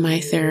learning from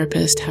my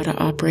therapist how to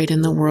operate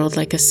in the world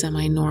like a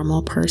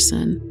semi-normal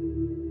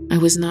person, I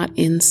was not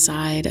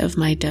inside of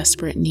my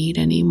desperate need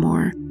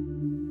anymore,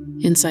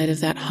 inside of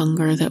that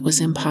hunger that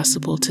was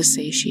impossible to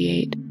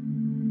satiate.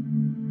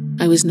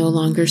 I was no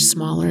longer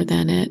smaller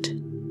than it,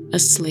 a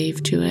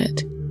slave to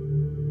it.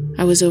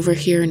 I was over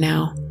here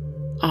now,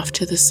 off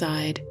to the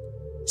side,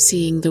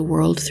 seeing the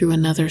world through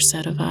another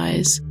set of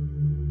eyes.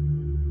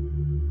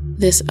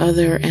 This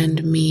other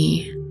and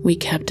me, we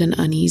kept an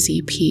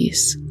uneasy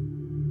peace.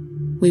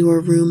 We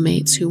were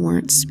roommates who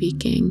weren't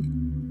speaking.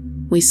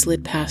 We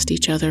slid past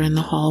each other in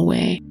the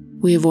hallway.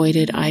 We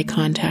avoided eye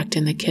contact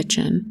in the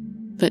kitchen,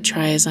 but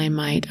try as I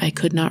might, I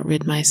could not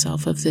rid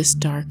myself of this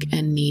dark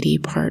and needy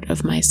part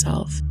of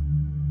myself.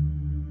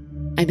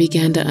 I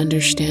began to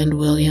understand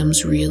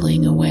William's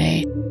reeling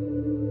away.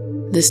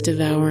 This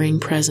devouring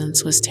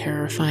presence was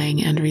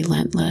terrifying and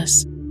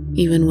relentless,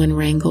 even when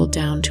wrangled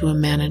down to a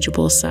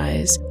manageable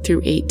size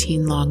through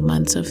 18 long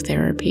months of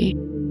therapy.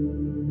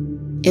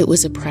 It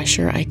was a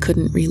pressure I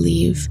couldn't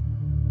relieve.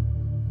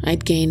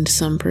 I'd gained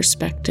some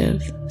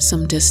perspective,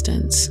 some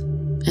distance,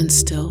 and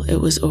still it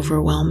was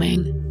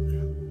overwhelming.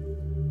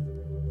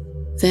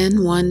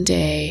 Then one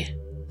day,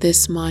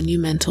 this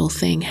monumental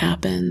thing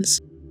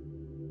happens.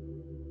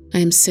 I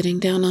am sitting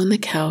down on the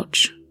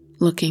couch,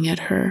 looking at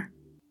her.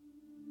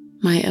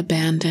 my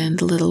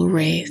abandoned little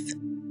wraith.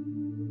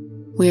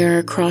 We are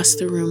across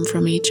the room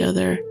from each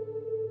other.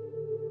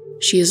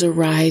 She is a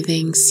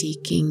writhing,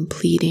 seeking,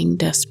 pleading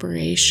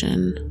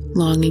desperation,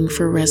 longing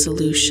for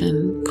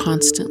resolution,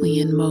 constantly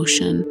in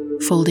motion,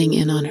 folding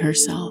in on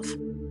herself.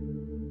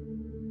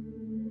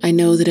 I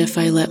know that if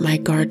I let my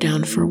guard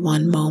down for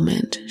one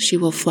moment, she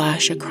will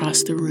flash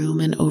across the room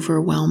and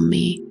overwhelm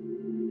me.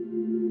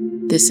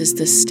 This is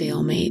the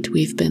stalemate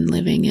we've been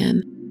living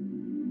in.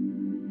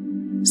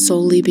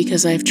 Solely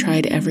because I've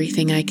tried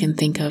everything I can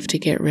think of to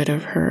get rid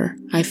of her,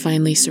 I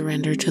finally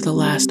surrender to the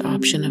last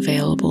option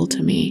available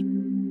to me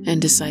and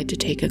decide to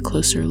take a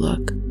closer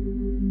look.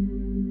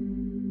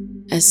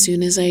 As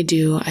soon as I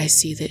do, I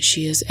see that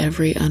she is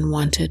every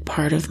unwanted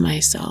part of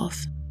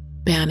myself,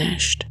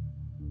 banished.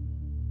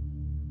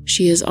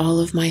 She is all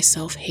of my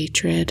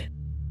self-hatred,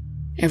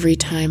 every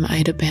time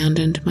I'd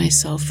abandoned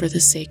myself for the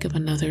sake of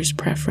another's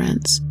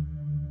preference.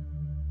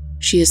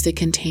 She is the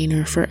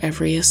container for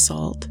every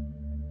assault,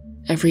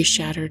 every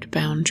shattered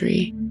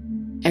boundary,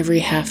 every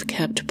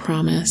half-kept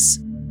promise,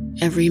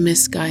 every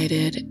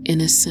misguided,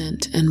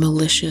 innocent, and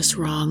malicious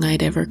wrong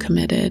I'd ever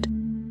committed.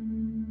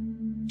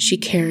 She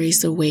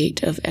carries the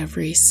weight of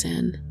every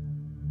sin.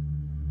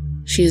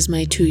 She is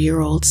my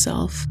 2-year-old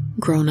self,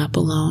 grown up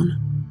alone.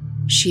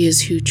 She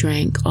is who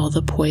drank all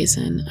the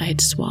poison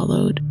I'd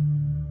swallowed.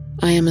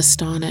 I am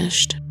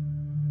astonished.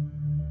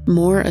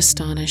 More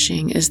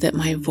astonishing is that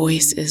my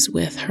voice is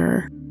with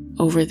her,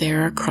 over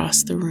there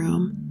across the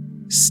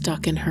room,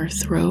 stuck in her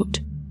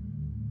throat.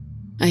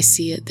 I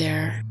see it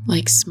there,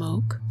 like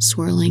smoke,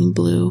 swirling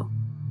blue.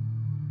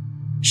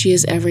 She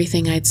is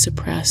everything I'd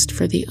suppressed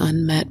for the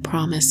unmet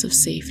promise of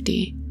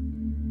safety.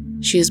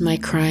 She is my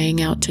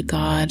crying out to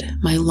God,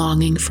 my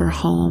longing for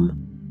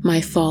home,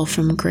 my fall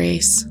from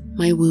grace,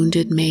 my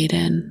wounded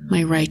maiden,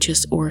 my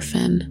righteous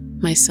orphan,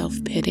 my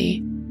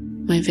self-pity,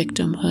 my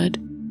victimhood.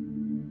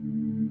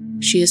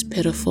 She is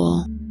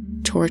pitiful,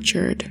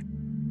 tortured,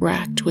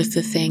 racked with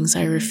the things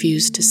I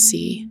refuse to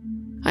see.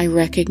 I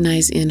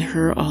recognize in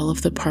her all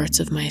of the parts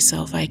of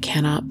myself I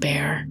cannot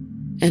bear,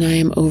 and I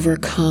am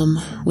overcome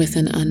with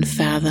an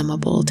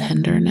unfathomable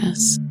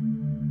tenderness.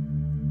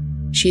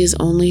 She is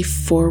only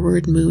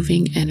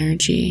forward-moving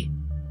energy,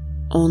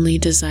 only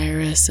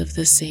desirous of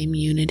the same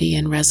unity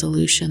and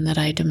resolution that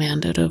I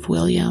demanded of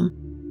William.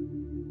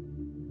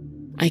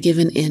 I give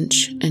an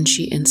inch and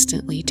she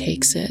instantly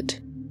takes it.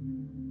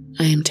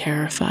 I am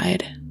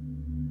terrified.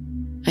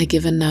 I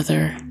give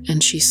another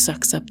and she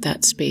sucks up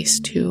that space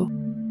too.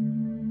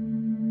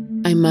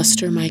 I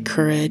muster my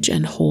courage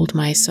and hold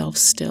myself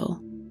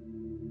still.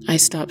 I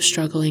stop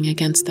struggling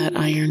against that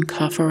iron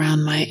cuff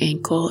around my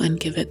ankle and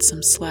give it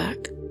some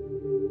slack.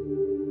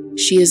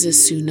 She is a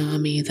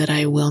tsunami that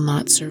I will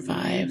not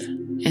survive,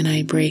 and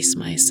I brace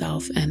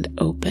myself and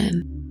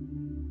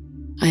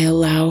open. I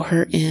allow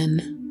her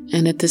in,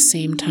 and at the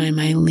same time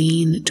I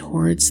lean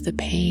towards the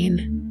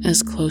pain,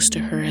 as close to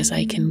her as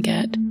I can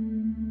get.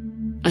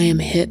 I am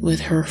hit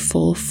with her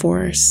full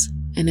force,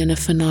 and in a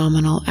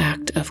phenomenal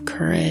act of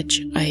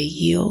courage, I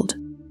yield.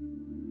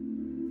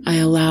 I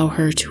allow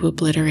her to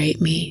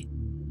obliterate me.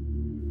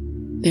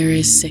 There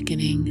is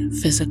sickening,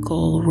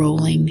 physical,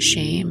 rolling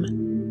shame.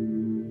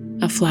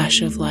 A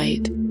flash of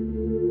light.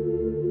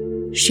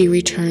 She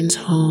returns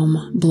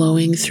home,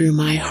 blowing through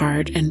my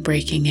heart and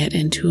breaking it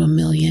into a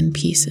million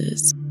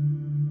pieces.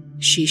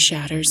 She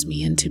shatters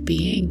me into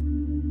being.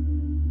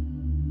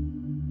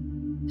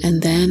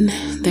 And then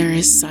there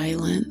is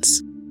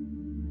silence.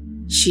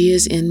 She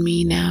is in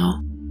me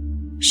now.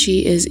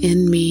 She is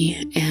in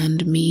me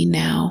and me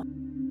now.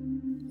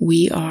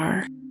 We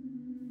are.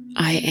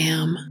 I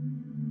am.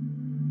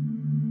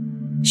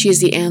 She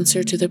is the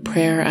answer to the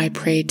prayer I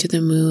prayed to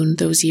the moon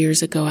those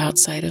years ago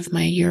outside of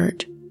my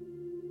yurt.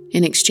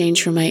 In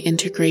exchange for my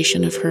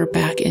integration of her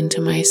back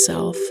into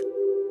myself,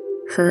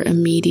 her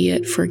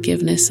immediate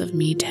forgiveness of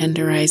me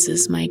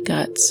tenderizes my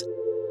guts.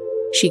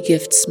 She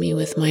gifts me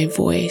with my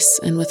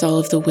voice and with all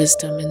of the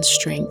wisdom and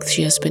strength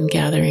she has been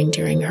gathering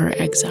during her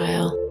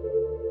exile.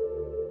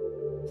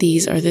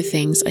 These are the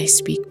things I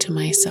speak to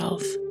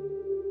myself.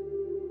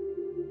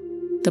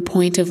 The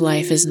point of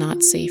life is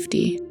not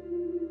safety.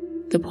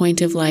 The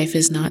point of life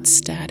is not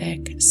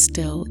static,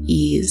 still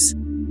ease.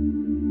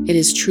 It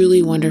is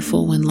truly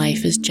wonderful when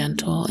life is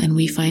gentle and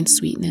we find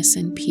sweetness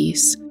and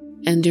peace,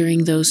 and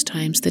during those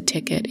times the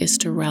ticket is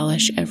to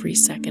relish every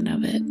second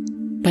of it.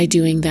 By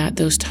doing that,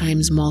 those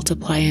times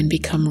multiply and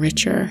become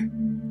richer.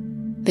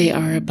 They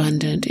are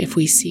abundant if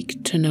we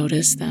seek to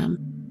notice them,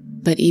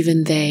 but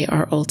even they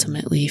are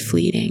ultimately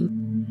fleeting.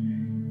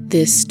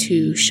 This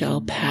too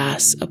shall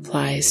pass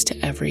applies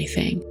to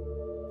everything,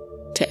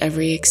 to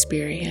every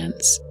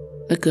experience,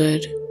 the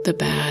good, the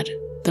bad,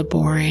 the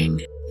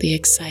boring, the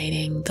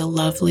exciting, the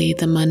lovely,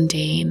 the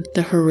mundane,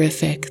 the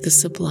horrific, the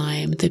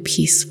sublime, the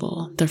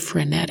peaceful, the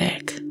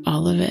frenetic,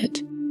 all of it.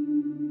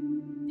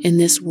 In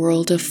this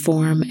world of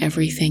form,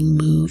 everything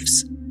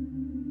moves.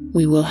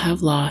 We will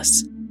have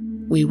loss,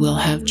 we will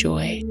have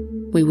joy,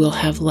 we will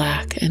have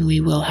lack, and we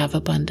will have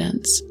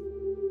abundance.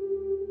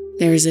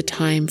 There is a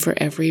time for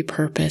every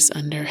purpose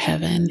under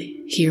heaven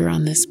here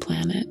on this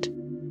planet.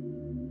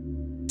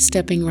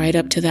 Stepping right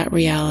up to that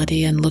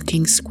reality and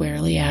looking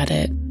squarely at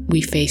it,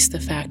 we face the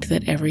fact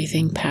that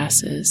everything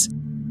passes,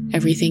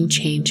 everything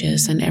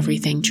changes, and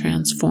everything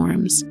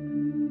transforms.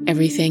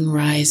 Everything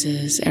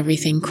rises,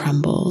 everything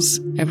crumbles,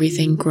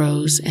 everything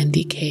grows and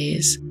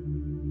decays.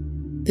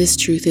 This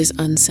truth is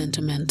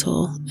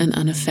unsentimental and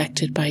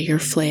unaffected by your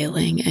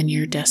flailing and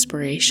your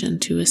desperation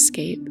to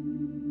escape.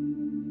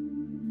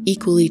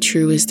 Equally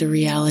true is the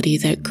reality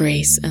that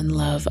grace and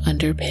love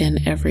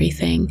underpin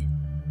everything.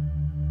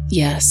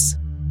 Yes,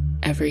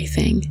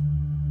 everything.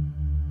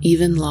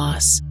 Even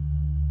loss,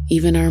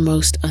 even our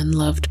most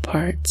unloved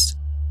parts,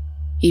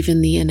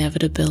 even the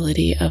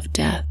inevitability of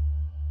death.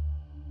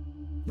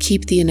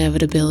 Keep the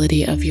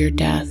inevitability of your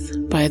death,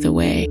 by the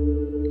way,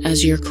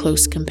 as your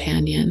close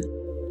companion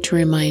to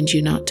remind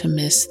you not to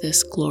miss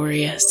this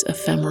glorious,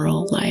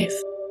 ephemeral life.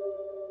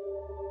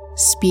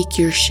 Speak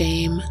your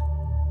shame.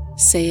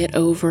 Say it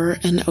over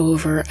and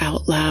over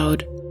out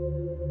loud.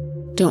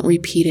 Don't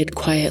repeat it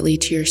quietly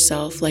to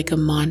yourself like a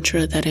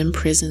mantra that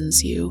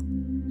imprisons you,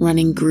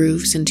 running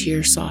grooves into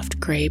your soft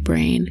gray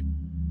brain.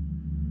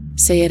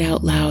 Say it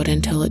out loud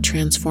until it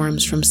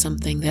transforms from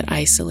something that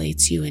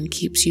isolates you and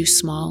keeps you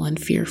small and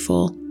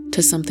fearful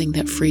to something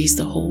that frees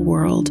the whole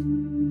world.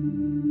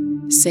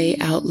 Say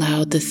out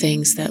loud the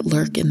things that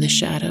lurk in the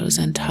shadows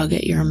and tug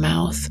at your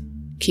mouth,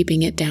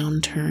 keeping it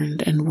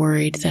downturned and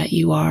worried that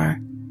you are,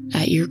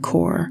 at your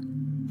core,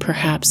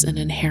 perhaps an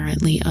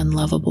inherently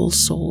unlovable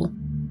soul.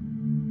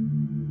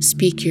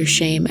 Speak your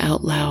shame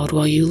out loud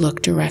while you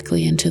look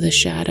directly into the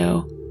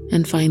shadow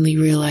and finally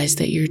realize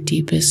that your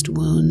deepest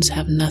wounds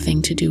have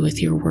nothing to do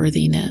with your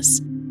worthiness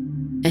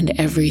and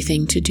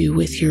everything to do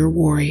with your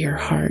warrior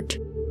heart.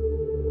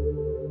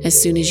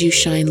 As soon as you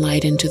shine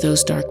light into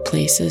those dark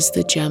places,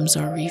 the gems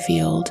are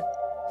revealed,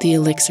 the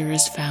elixir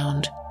is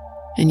found,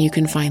 and you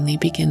can finally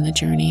begin the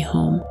journey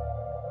home.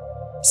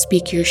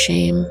 Speak your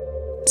shame,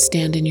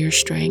 stand in your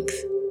strength,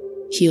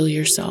 heal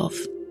yourself,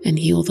 and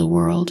heal the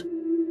world.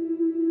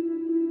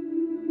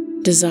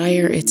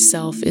 Desire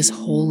itself is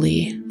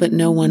holy, but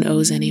no one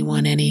owes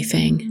anyone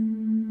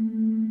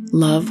anything.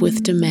 Love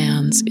with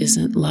demands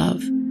isn't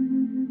love.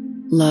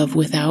 Love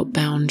without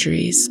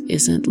boundaries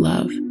isn't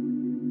love.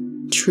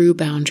 True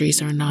boundaries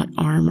are not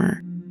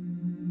armor.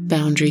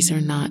 Boundaries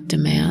are not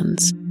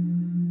demands.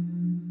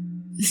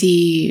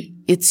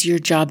 It's your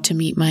job to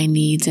meet my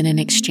needs, and in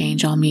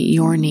exchange I'll meet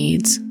your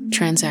needs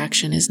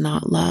transaction is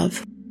not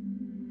love.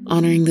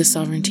 Honoring the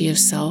sovereignty of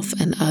self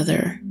and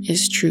other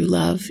is true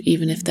love,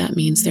 even if that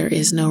means there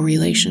is no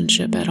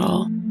relationship at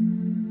all.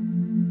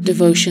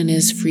 Devotion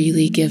is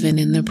freely given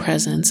in the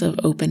presence of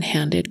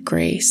open-handed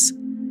grace.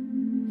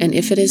 And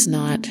if it is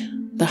not,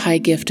 the high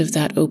gift of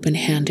that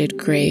open-handed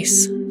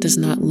grace does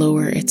not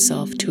lower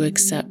itself to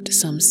accept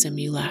some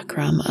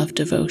simulacrum of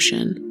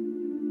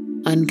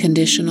devotion.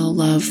 Unconditional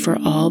love for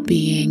all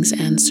beings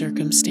and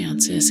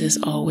circumstances is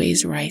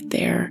always right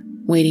there,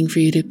 waiting for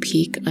you to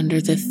peek under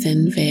the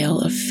thin veil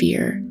of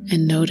fear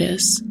and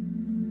notice.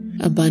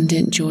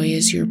 Abundant joy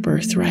is your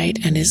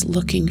birthright and is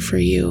looking for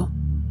you,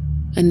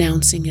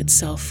 announcing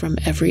itself from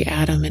every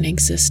atom in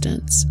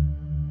existence.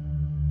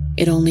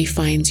 It only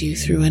finds you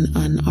through an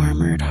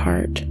unarmored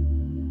heart.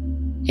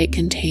 It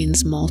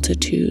contains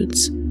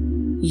multitudes.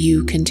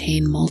 You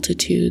contain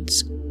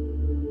multitudes.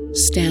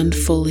 Stand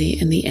fully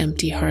in the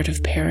empty heart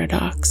of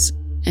paradox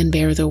and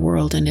bear the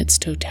world in its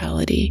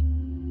totality.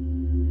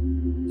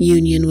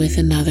 Union with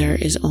another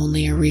is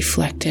only a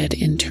reflected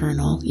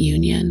internal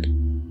union.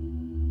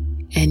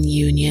 And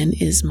union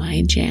is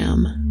my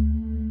jam.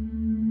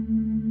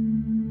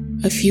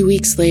 A few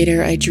weeks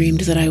later, I dreamed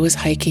that I was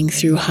hiking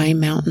through high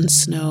mountain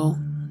snow,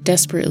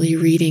 desperately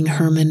reading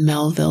Herman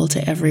Melville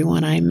to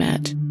everyone I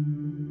met.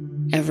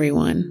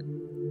 Everyone.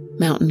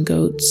 Mountain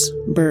goats,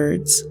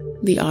 birds,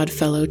 the odd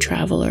fellow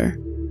traveler.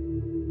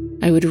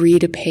 I would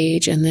read a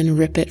page and then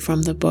rip it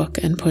from the book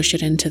and push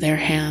it into their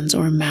hands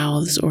or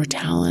mouths or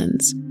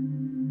talons.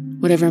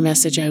 Whatever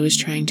message I was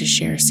trying to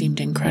share seemed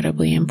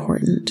incredibly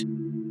important.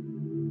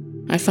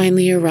 I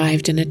finally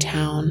arrived in a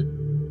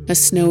town, a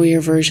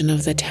snowier version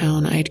of the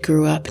town I'd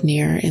grew up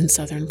near in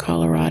southern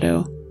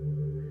Colorado.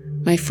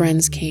 My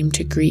friends came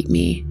to greet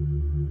me.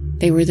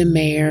 They were the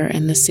mayor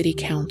and the city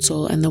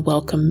council and the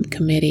welcome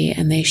committee,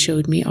 and they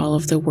showed me all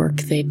of the work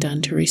they'd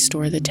done to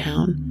restore the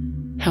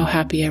town, how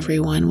happy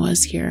everyone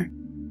was here.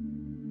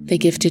 They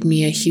gifted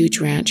me a huge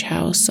ranch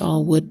house,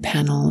 all wood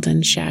paneled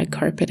and shag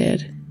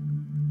carpeted.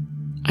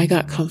 I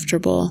got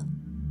comfortable.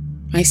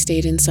 I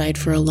stayed inside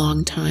for a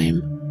long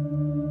time.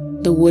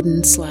 The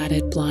wooden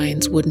slatted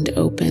blinds wouldn't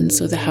open,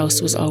 so the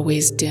house was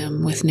always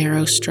dim with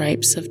narrow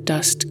stripes of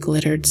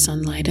dust-glittered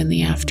sunlight in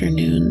the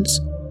afternoons.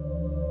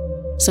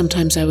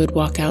 Sometimes I would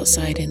walk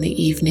outside in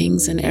the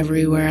evenings, and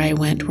everywhere I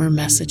went were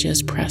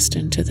messages pressed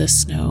into the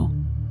snow.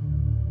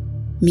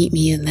 Meet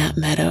me in that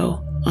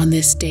meadow, on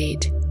this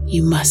date.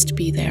 You must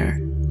be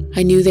there.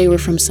 I knew they were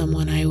from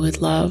someone I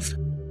would love.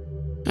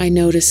 I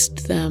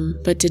noticed them,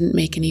 but didn't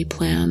make any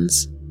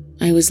plans.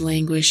 I was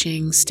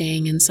languishing,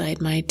 staying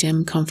inside my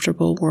dim,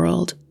 comfortable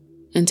world,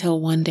 until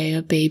one day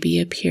a baby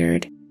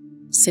appeared,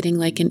 sitting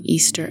like an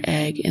Easter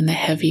egg in the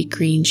heavy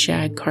green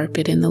shag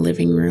carpet in the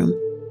living room.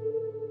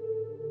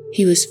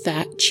 He was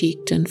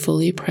fat-cheeked and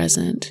fully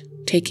present,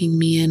 taking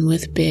me in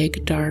with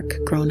big, dark,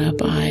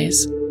 grown-up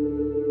eyes.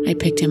 I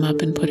picked him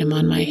up and put him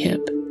on my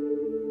hip.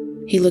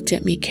 He looked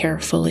at me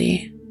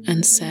carefully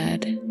and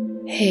said,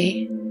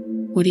 "Hey,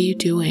 what are you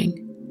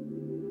doing?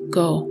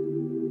 Go."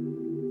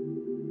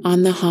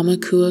 On the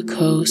Hamakua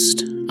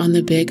coast, on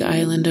the big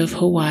island of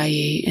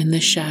Hawaii, in the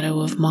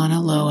shadow of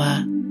Mauna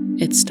Loa,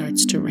 it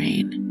starts to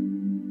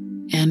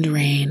rain. And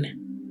rain.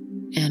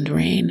 And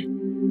rain.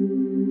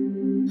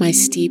 My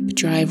steep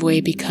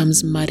driveway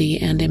becomes muddy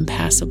and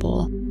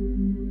impassable.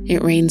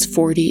 It rains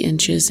 40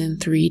 inches in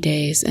 3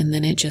 days, and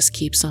then it just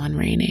keeps on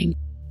raining.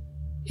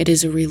 It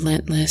is a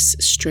relentless,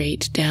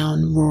 straight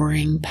down,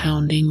 roaring,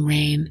 pounding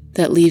rain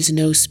that leaves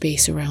no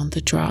space around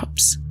the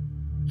drops.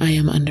 I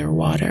am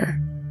underwater.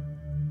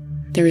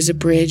 There is a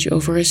bridge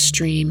over a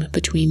stream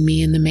between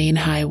me and the main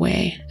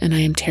highway, and I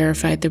am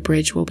terrified the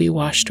bridge will be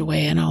washed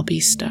away and I'll be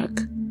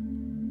stuck.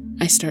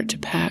 I start to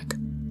pack.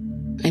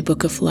 I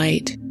book a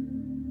flight.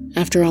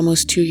 After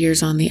almost 2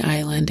 years on the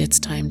island, it's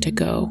time to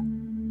go.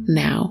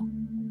 Now.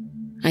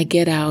 I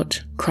get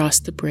out, cross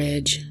the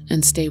bridge,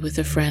 and stay with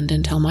a friend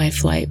until my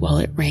flight while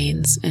it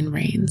rains and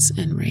rains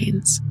and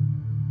rains.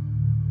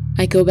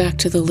 I go back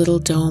to the little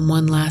dome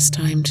one last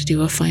time to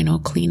do a final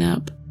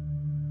cleanup.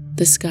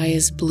 The sky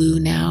is blue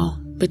now,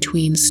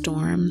 between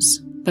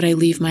storms, but I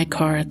leave my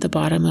car at the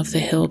bottom of the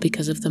hill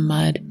because of the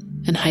mud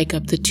and hike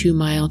up the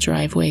 2-mile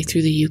driveway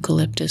through the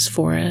eucalyptus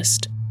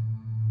forest.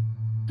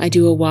 I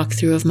do a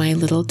walkthrough of my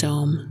little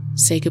dome,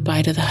 say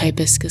goodbye to the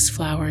hibiscus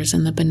flowers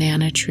and the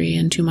banana tree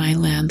and to my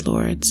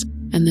landlords,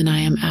 and then I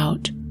am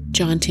out,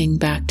 jaunting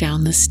back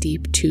down the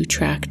steep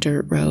 2-track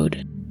dirt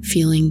road,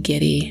 feeling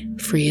giddy,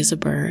 free as a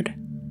bird.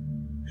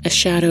 A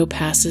shadow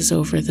passes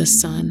over the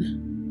sun.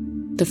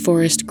 The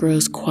forest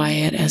grows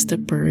quiet as the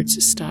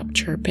birds stop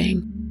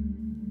chirping.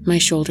 My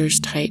shoulders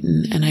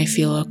tighten and I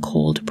feel a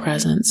cold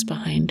presence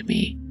behind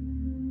me.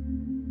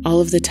 All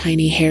of the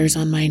tiny hairs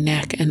on my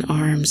neck and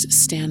arms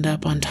stand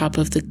up on top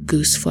of the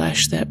goose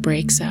flesh that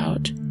breaks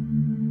out.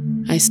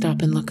 I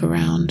stop and look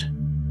around,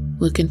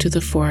 look into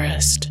the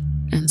forest,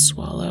 and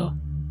swallow.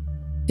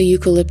 The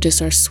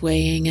eucalyptus are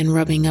swaying and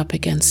rubbing up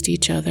against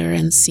each other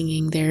and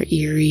singing their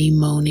eerie,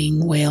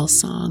 moaning whale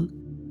song.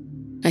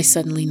 I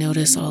suddenly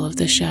notice all of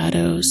the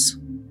shadows.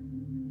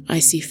 I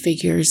see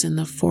figures in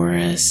the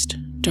forest,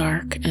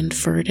 dark and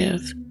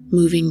furtive,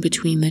 moving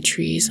between the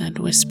trees and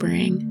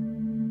whispering.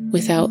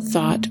 Without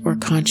thought or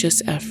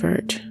conscious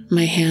effort,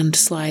 my hand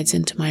slides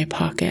into my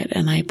pocket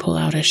and I pull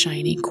out a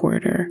shiny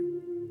quarter.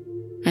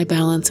 I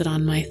balance it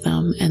on my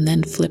thumb and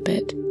then flip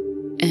it,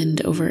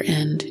 end over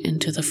end,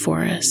 into the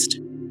forest.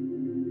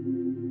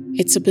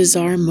 It's a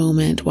bizarre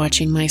moment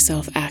watching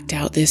myself act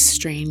out this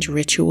strange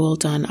ritual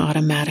done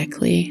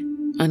automatically,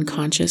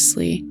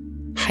 unconsciously,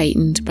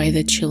 heightened by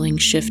the chilling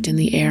shift in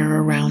the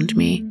air around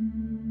me.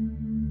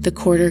 The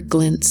quarter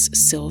glints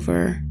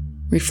silver,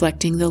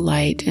 reflecting the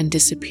light, and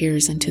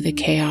disappears into the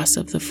chaos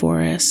of the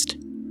forest.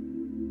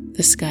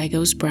 The sky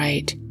goes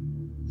bright,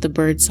 the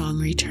birdsong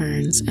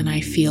returns, and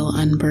I feel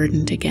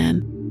unburdened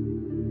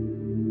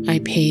again. I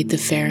paid the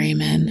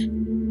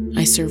ferryman.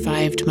 I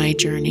survived my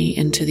journey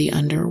into the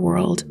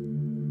underworld.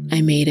 I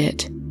made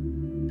it.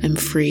 I'm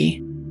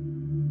free.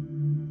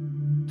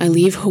 I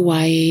leave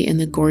Hawaii in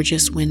the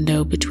gorgeous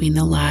window between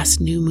the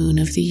last new moon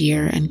of the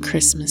year and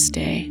Christmas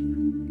Day.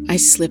 I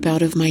slip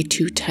out of my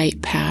too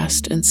tight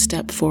past and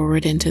step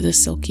forward into the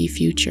silky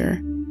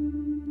future.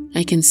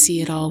 I can see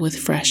it all with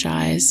fresh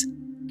eyes.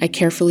 I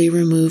carefully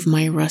remove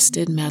my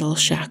rusted metal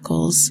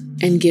shackles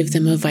and give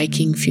them a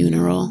Viking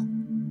funeral.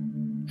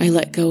 I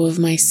let go of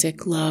my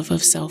sick love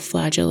of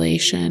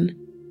self-flagellation.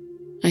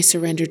 I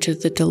surrender to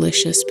the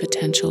delicious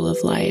potential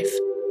of life.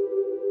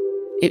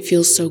 It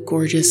feels so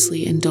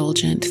gorgeously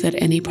indulgent that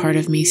any part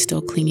of me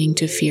still clinging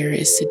to fear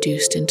is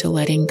seduced into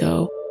letting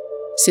go,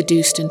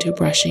 seduced into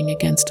brushing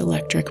against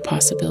electric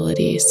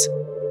possibilities.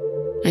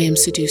 I am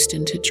seduced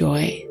into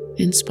joy,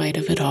 in spite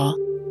of it all.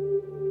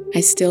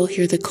 I still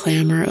hear the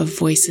clamor of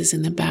voices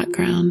in the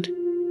background.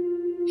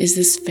 Is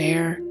this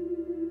fair?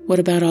 What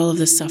about all of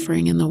the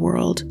suffering in the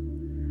world?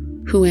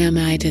 Who am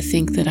I to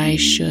think that I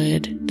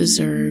should,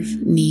 deserve,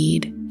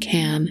 need,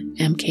 can,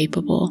 am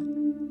capable?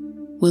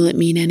 Will it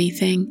mean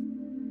anything?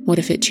 What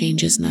if it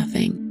changes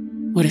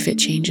nothing? What if it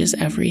changes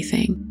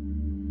everything?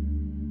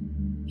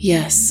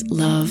 Yes,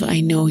 love,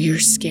 I know you're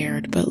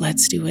scared, but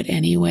let's do it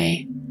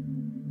anyway.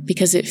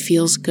 Because it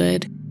feels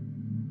good.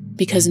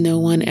 Because no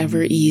one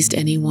ever eased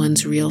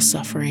anyone's real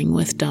suffering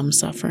with dumb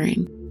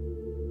suffering.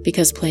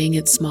 Because playing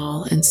it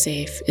small and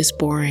safe is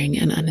boring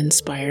and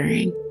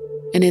uninspiring.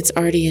 And it's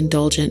already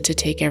indulgent to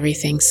take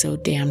everything so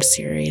damned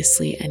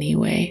seriously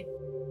anyway.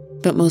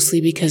 But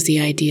mostly because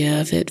the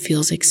idea of it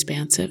feels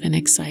expansive and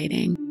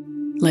exciting.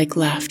 Like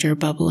laughter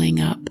bubbling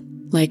up,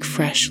 like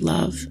fresh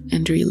love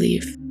and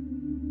relief.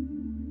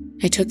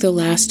 I took the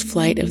last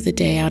flight of the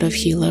day out of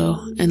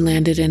Hilo and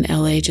landed in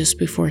LA just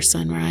before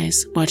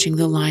sunrise, watching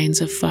the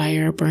lines of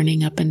fire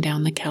burning up and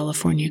down the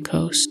California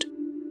coast.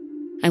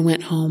 I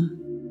went home,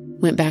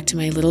 went back to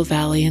my little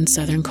valley in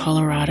southern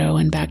Colorado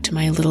and back to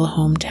my little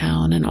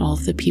hometown and all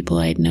of the people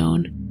I'd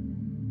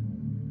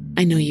known.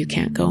 I know you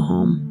can't go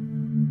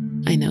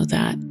home. I know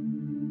that.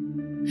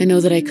 I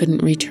know that I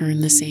couldn't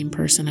return the same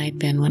person I'd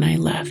been when I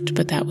left,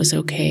 but that was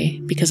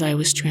okay because I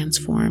was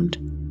transformed.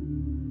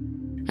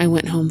 I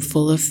went home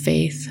full of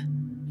faith,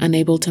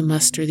 unable to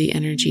muster the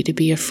energy to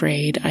be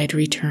afraid I'd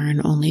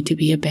return only to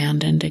be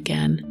abandoned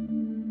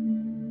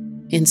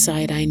again.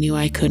 Inside, I knew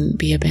I couldn't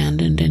be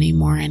abandoned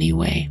anymore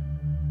anyway.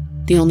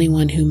 The only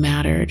one who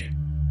mattered,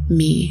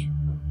 me,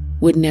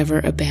 would never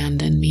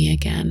abandon me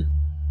again.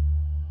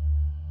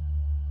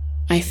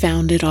 I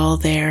found it all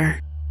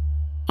there.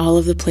 All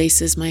of the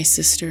places my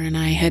sister and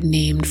I had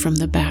named from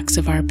the backs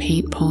of our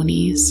paint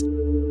ponies.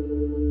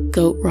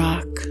 Goat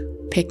Rock,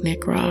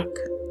 Picnic Rock,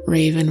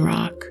 Raven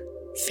Rock,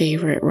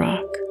 Favorite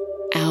Rock,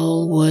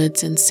 Owl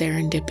Woods and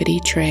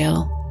Serendipity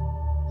Trail,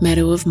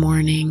 Meadow of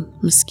Morning,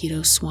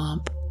 Mosquito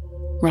Swamp,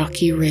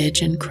 Rocky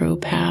Ridge and Crow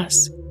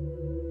Pass,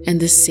 and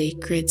the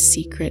sacred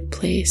secret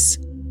place,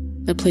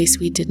 the place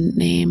we didn't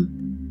name,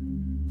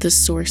 the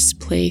source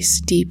place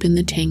deep in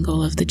the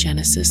tangle of the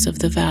genesis of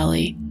the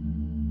valley,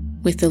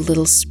 with the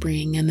little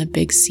spring and the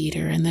big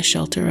cedar and the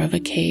shelter of a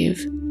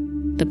cave,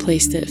 the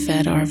place that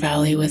fed our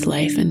valley with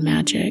life and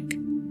magic.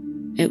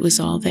 It was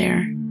all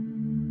there.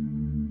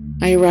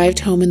 I arrived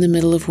home in the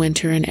middle of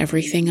winter and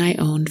everything I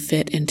owned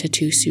fit into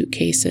 2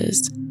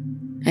 suitcases.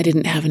 I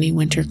didn't have any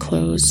winter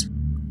clothes.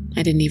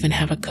 I didn't even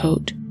have a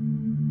coat.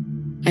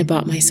 I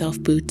bought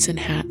myself boots and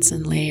hats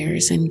and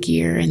layers and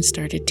gear and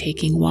started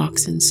taking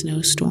walks in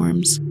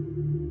snowstorms.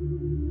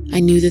 I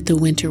knew that the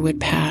winter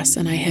would pass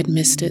and I had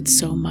missed it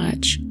so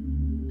much.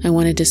 I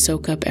wanted to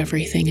soak up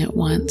everything at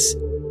once.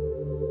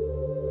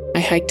 I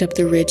hiked up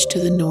the ridge to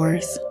the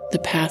north, the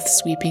path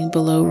sweeping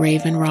below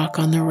Raven Rock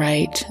on the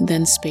right,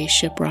 then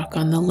Spaceship Rock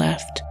on the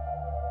left.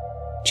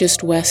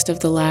 Just west of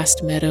the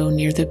last meadow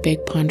near the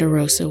big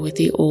ponderosa with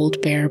the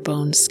old bare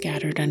bones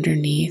scattered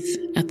underneath,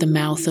 at the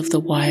mouth of the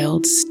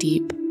wild,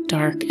 steep,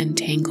 dark and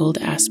tangled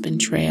aspen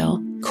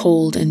trail,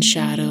 cold and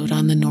shadowed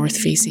on the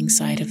north-facing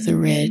side of the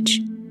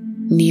ridge,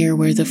 near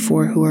where the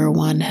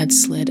 4-Hooer-1 had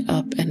slid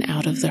up and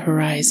out of the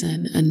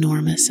horizon,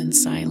 enormous and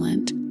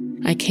silent,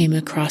 I came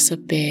across a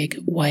big,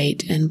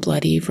 white and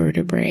bloody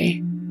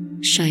vertebrae,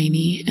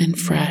 shiny and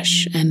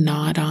fresh and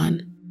gnawed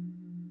on.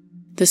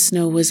 The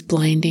snow was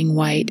blinding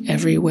white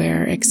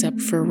everywhere except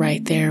for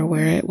right there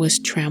where it was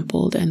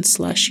trampled and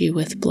slushy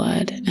with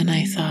blood, and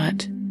I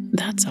thought,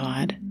 that's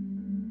odd.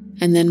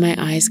 And then my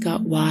eyes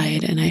got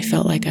wide and I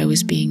felt like I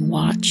was being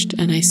watched,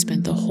 and I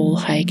spent the whole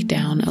hike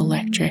down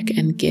electric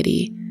and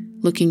giddy,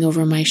 looking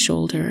over my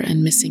shoulder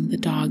and missing the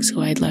dogs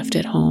who I'd left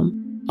at home,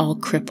 all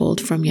crippled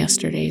from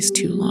yesterday's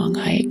too long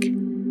hike.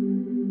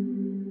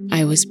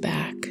 I was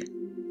back.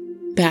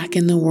 Back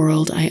in the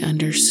world I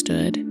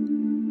understood.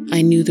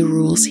 I knew the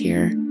rules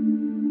here.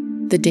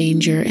 The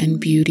danger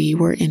and beauty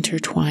were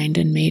intertwined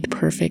and made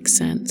perfect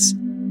sense.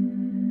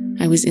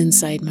 I was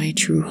inside my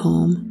true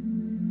home.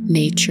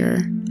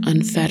 Nature,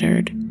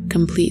 unfettered,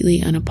 completely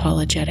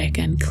unapologetic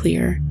and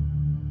clear.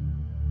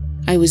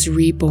 I was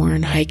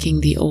reborn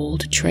hiking the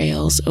old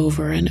trails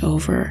over and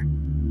over.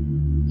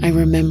 I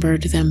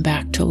remembered them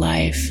back to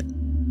life,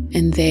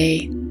 and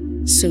they,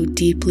 so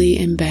deeply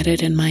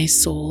embedded in my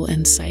soul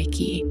and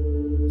psyche,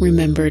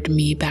 remembered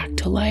me back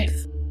to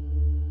life.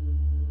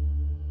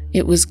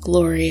 It was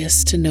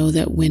glorious to know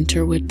that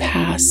winter would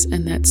pass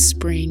and that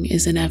spring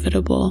is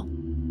inevitable.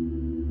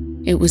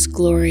 It was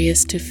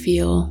glorious to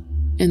feel,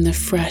 in the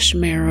fresh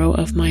marrow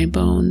of my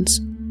bones,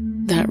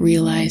 that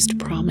realized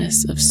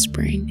promise of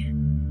spring.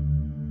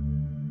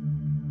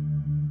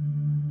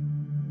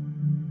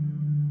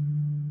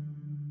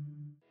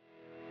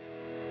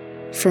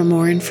 For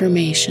more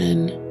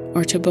information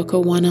or to book a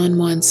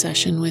one-on-one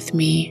session with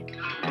me,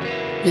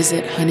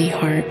 visit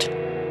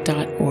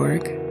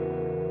honeyheart.org.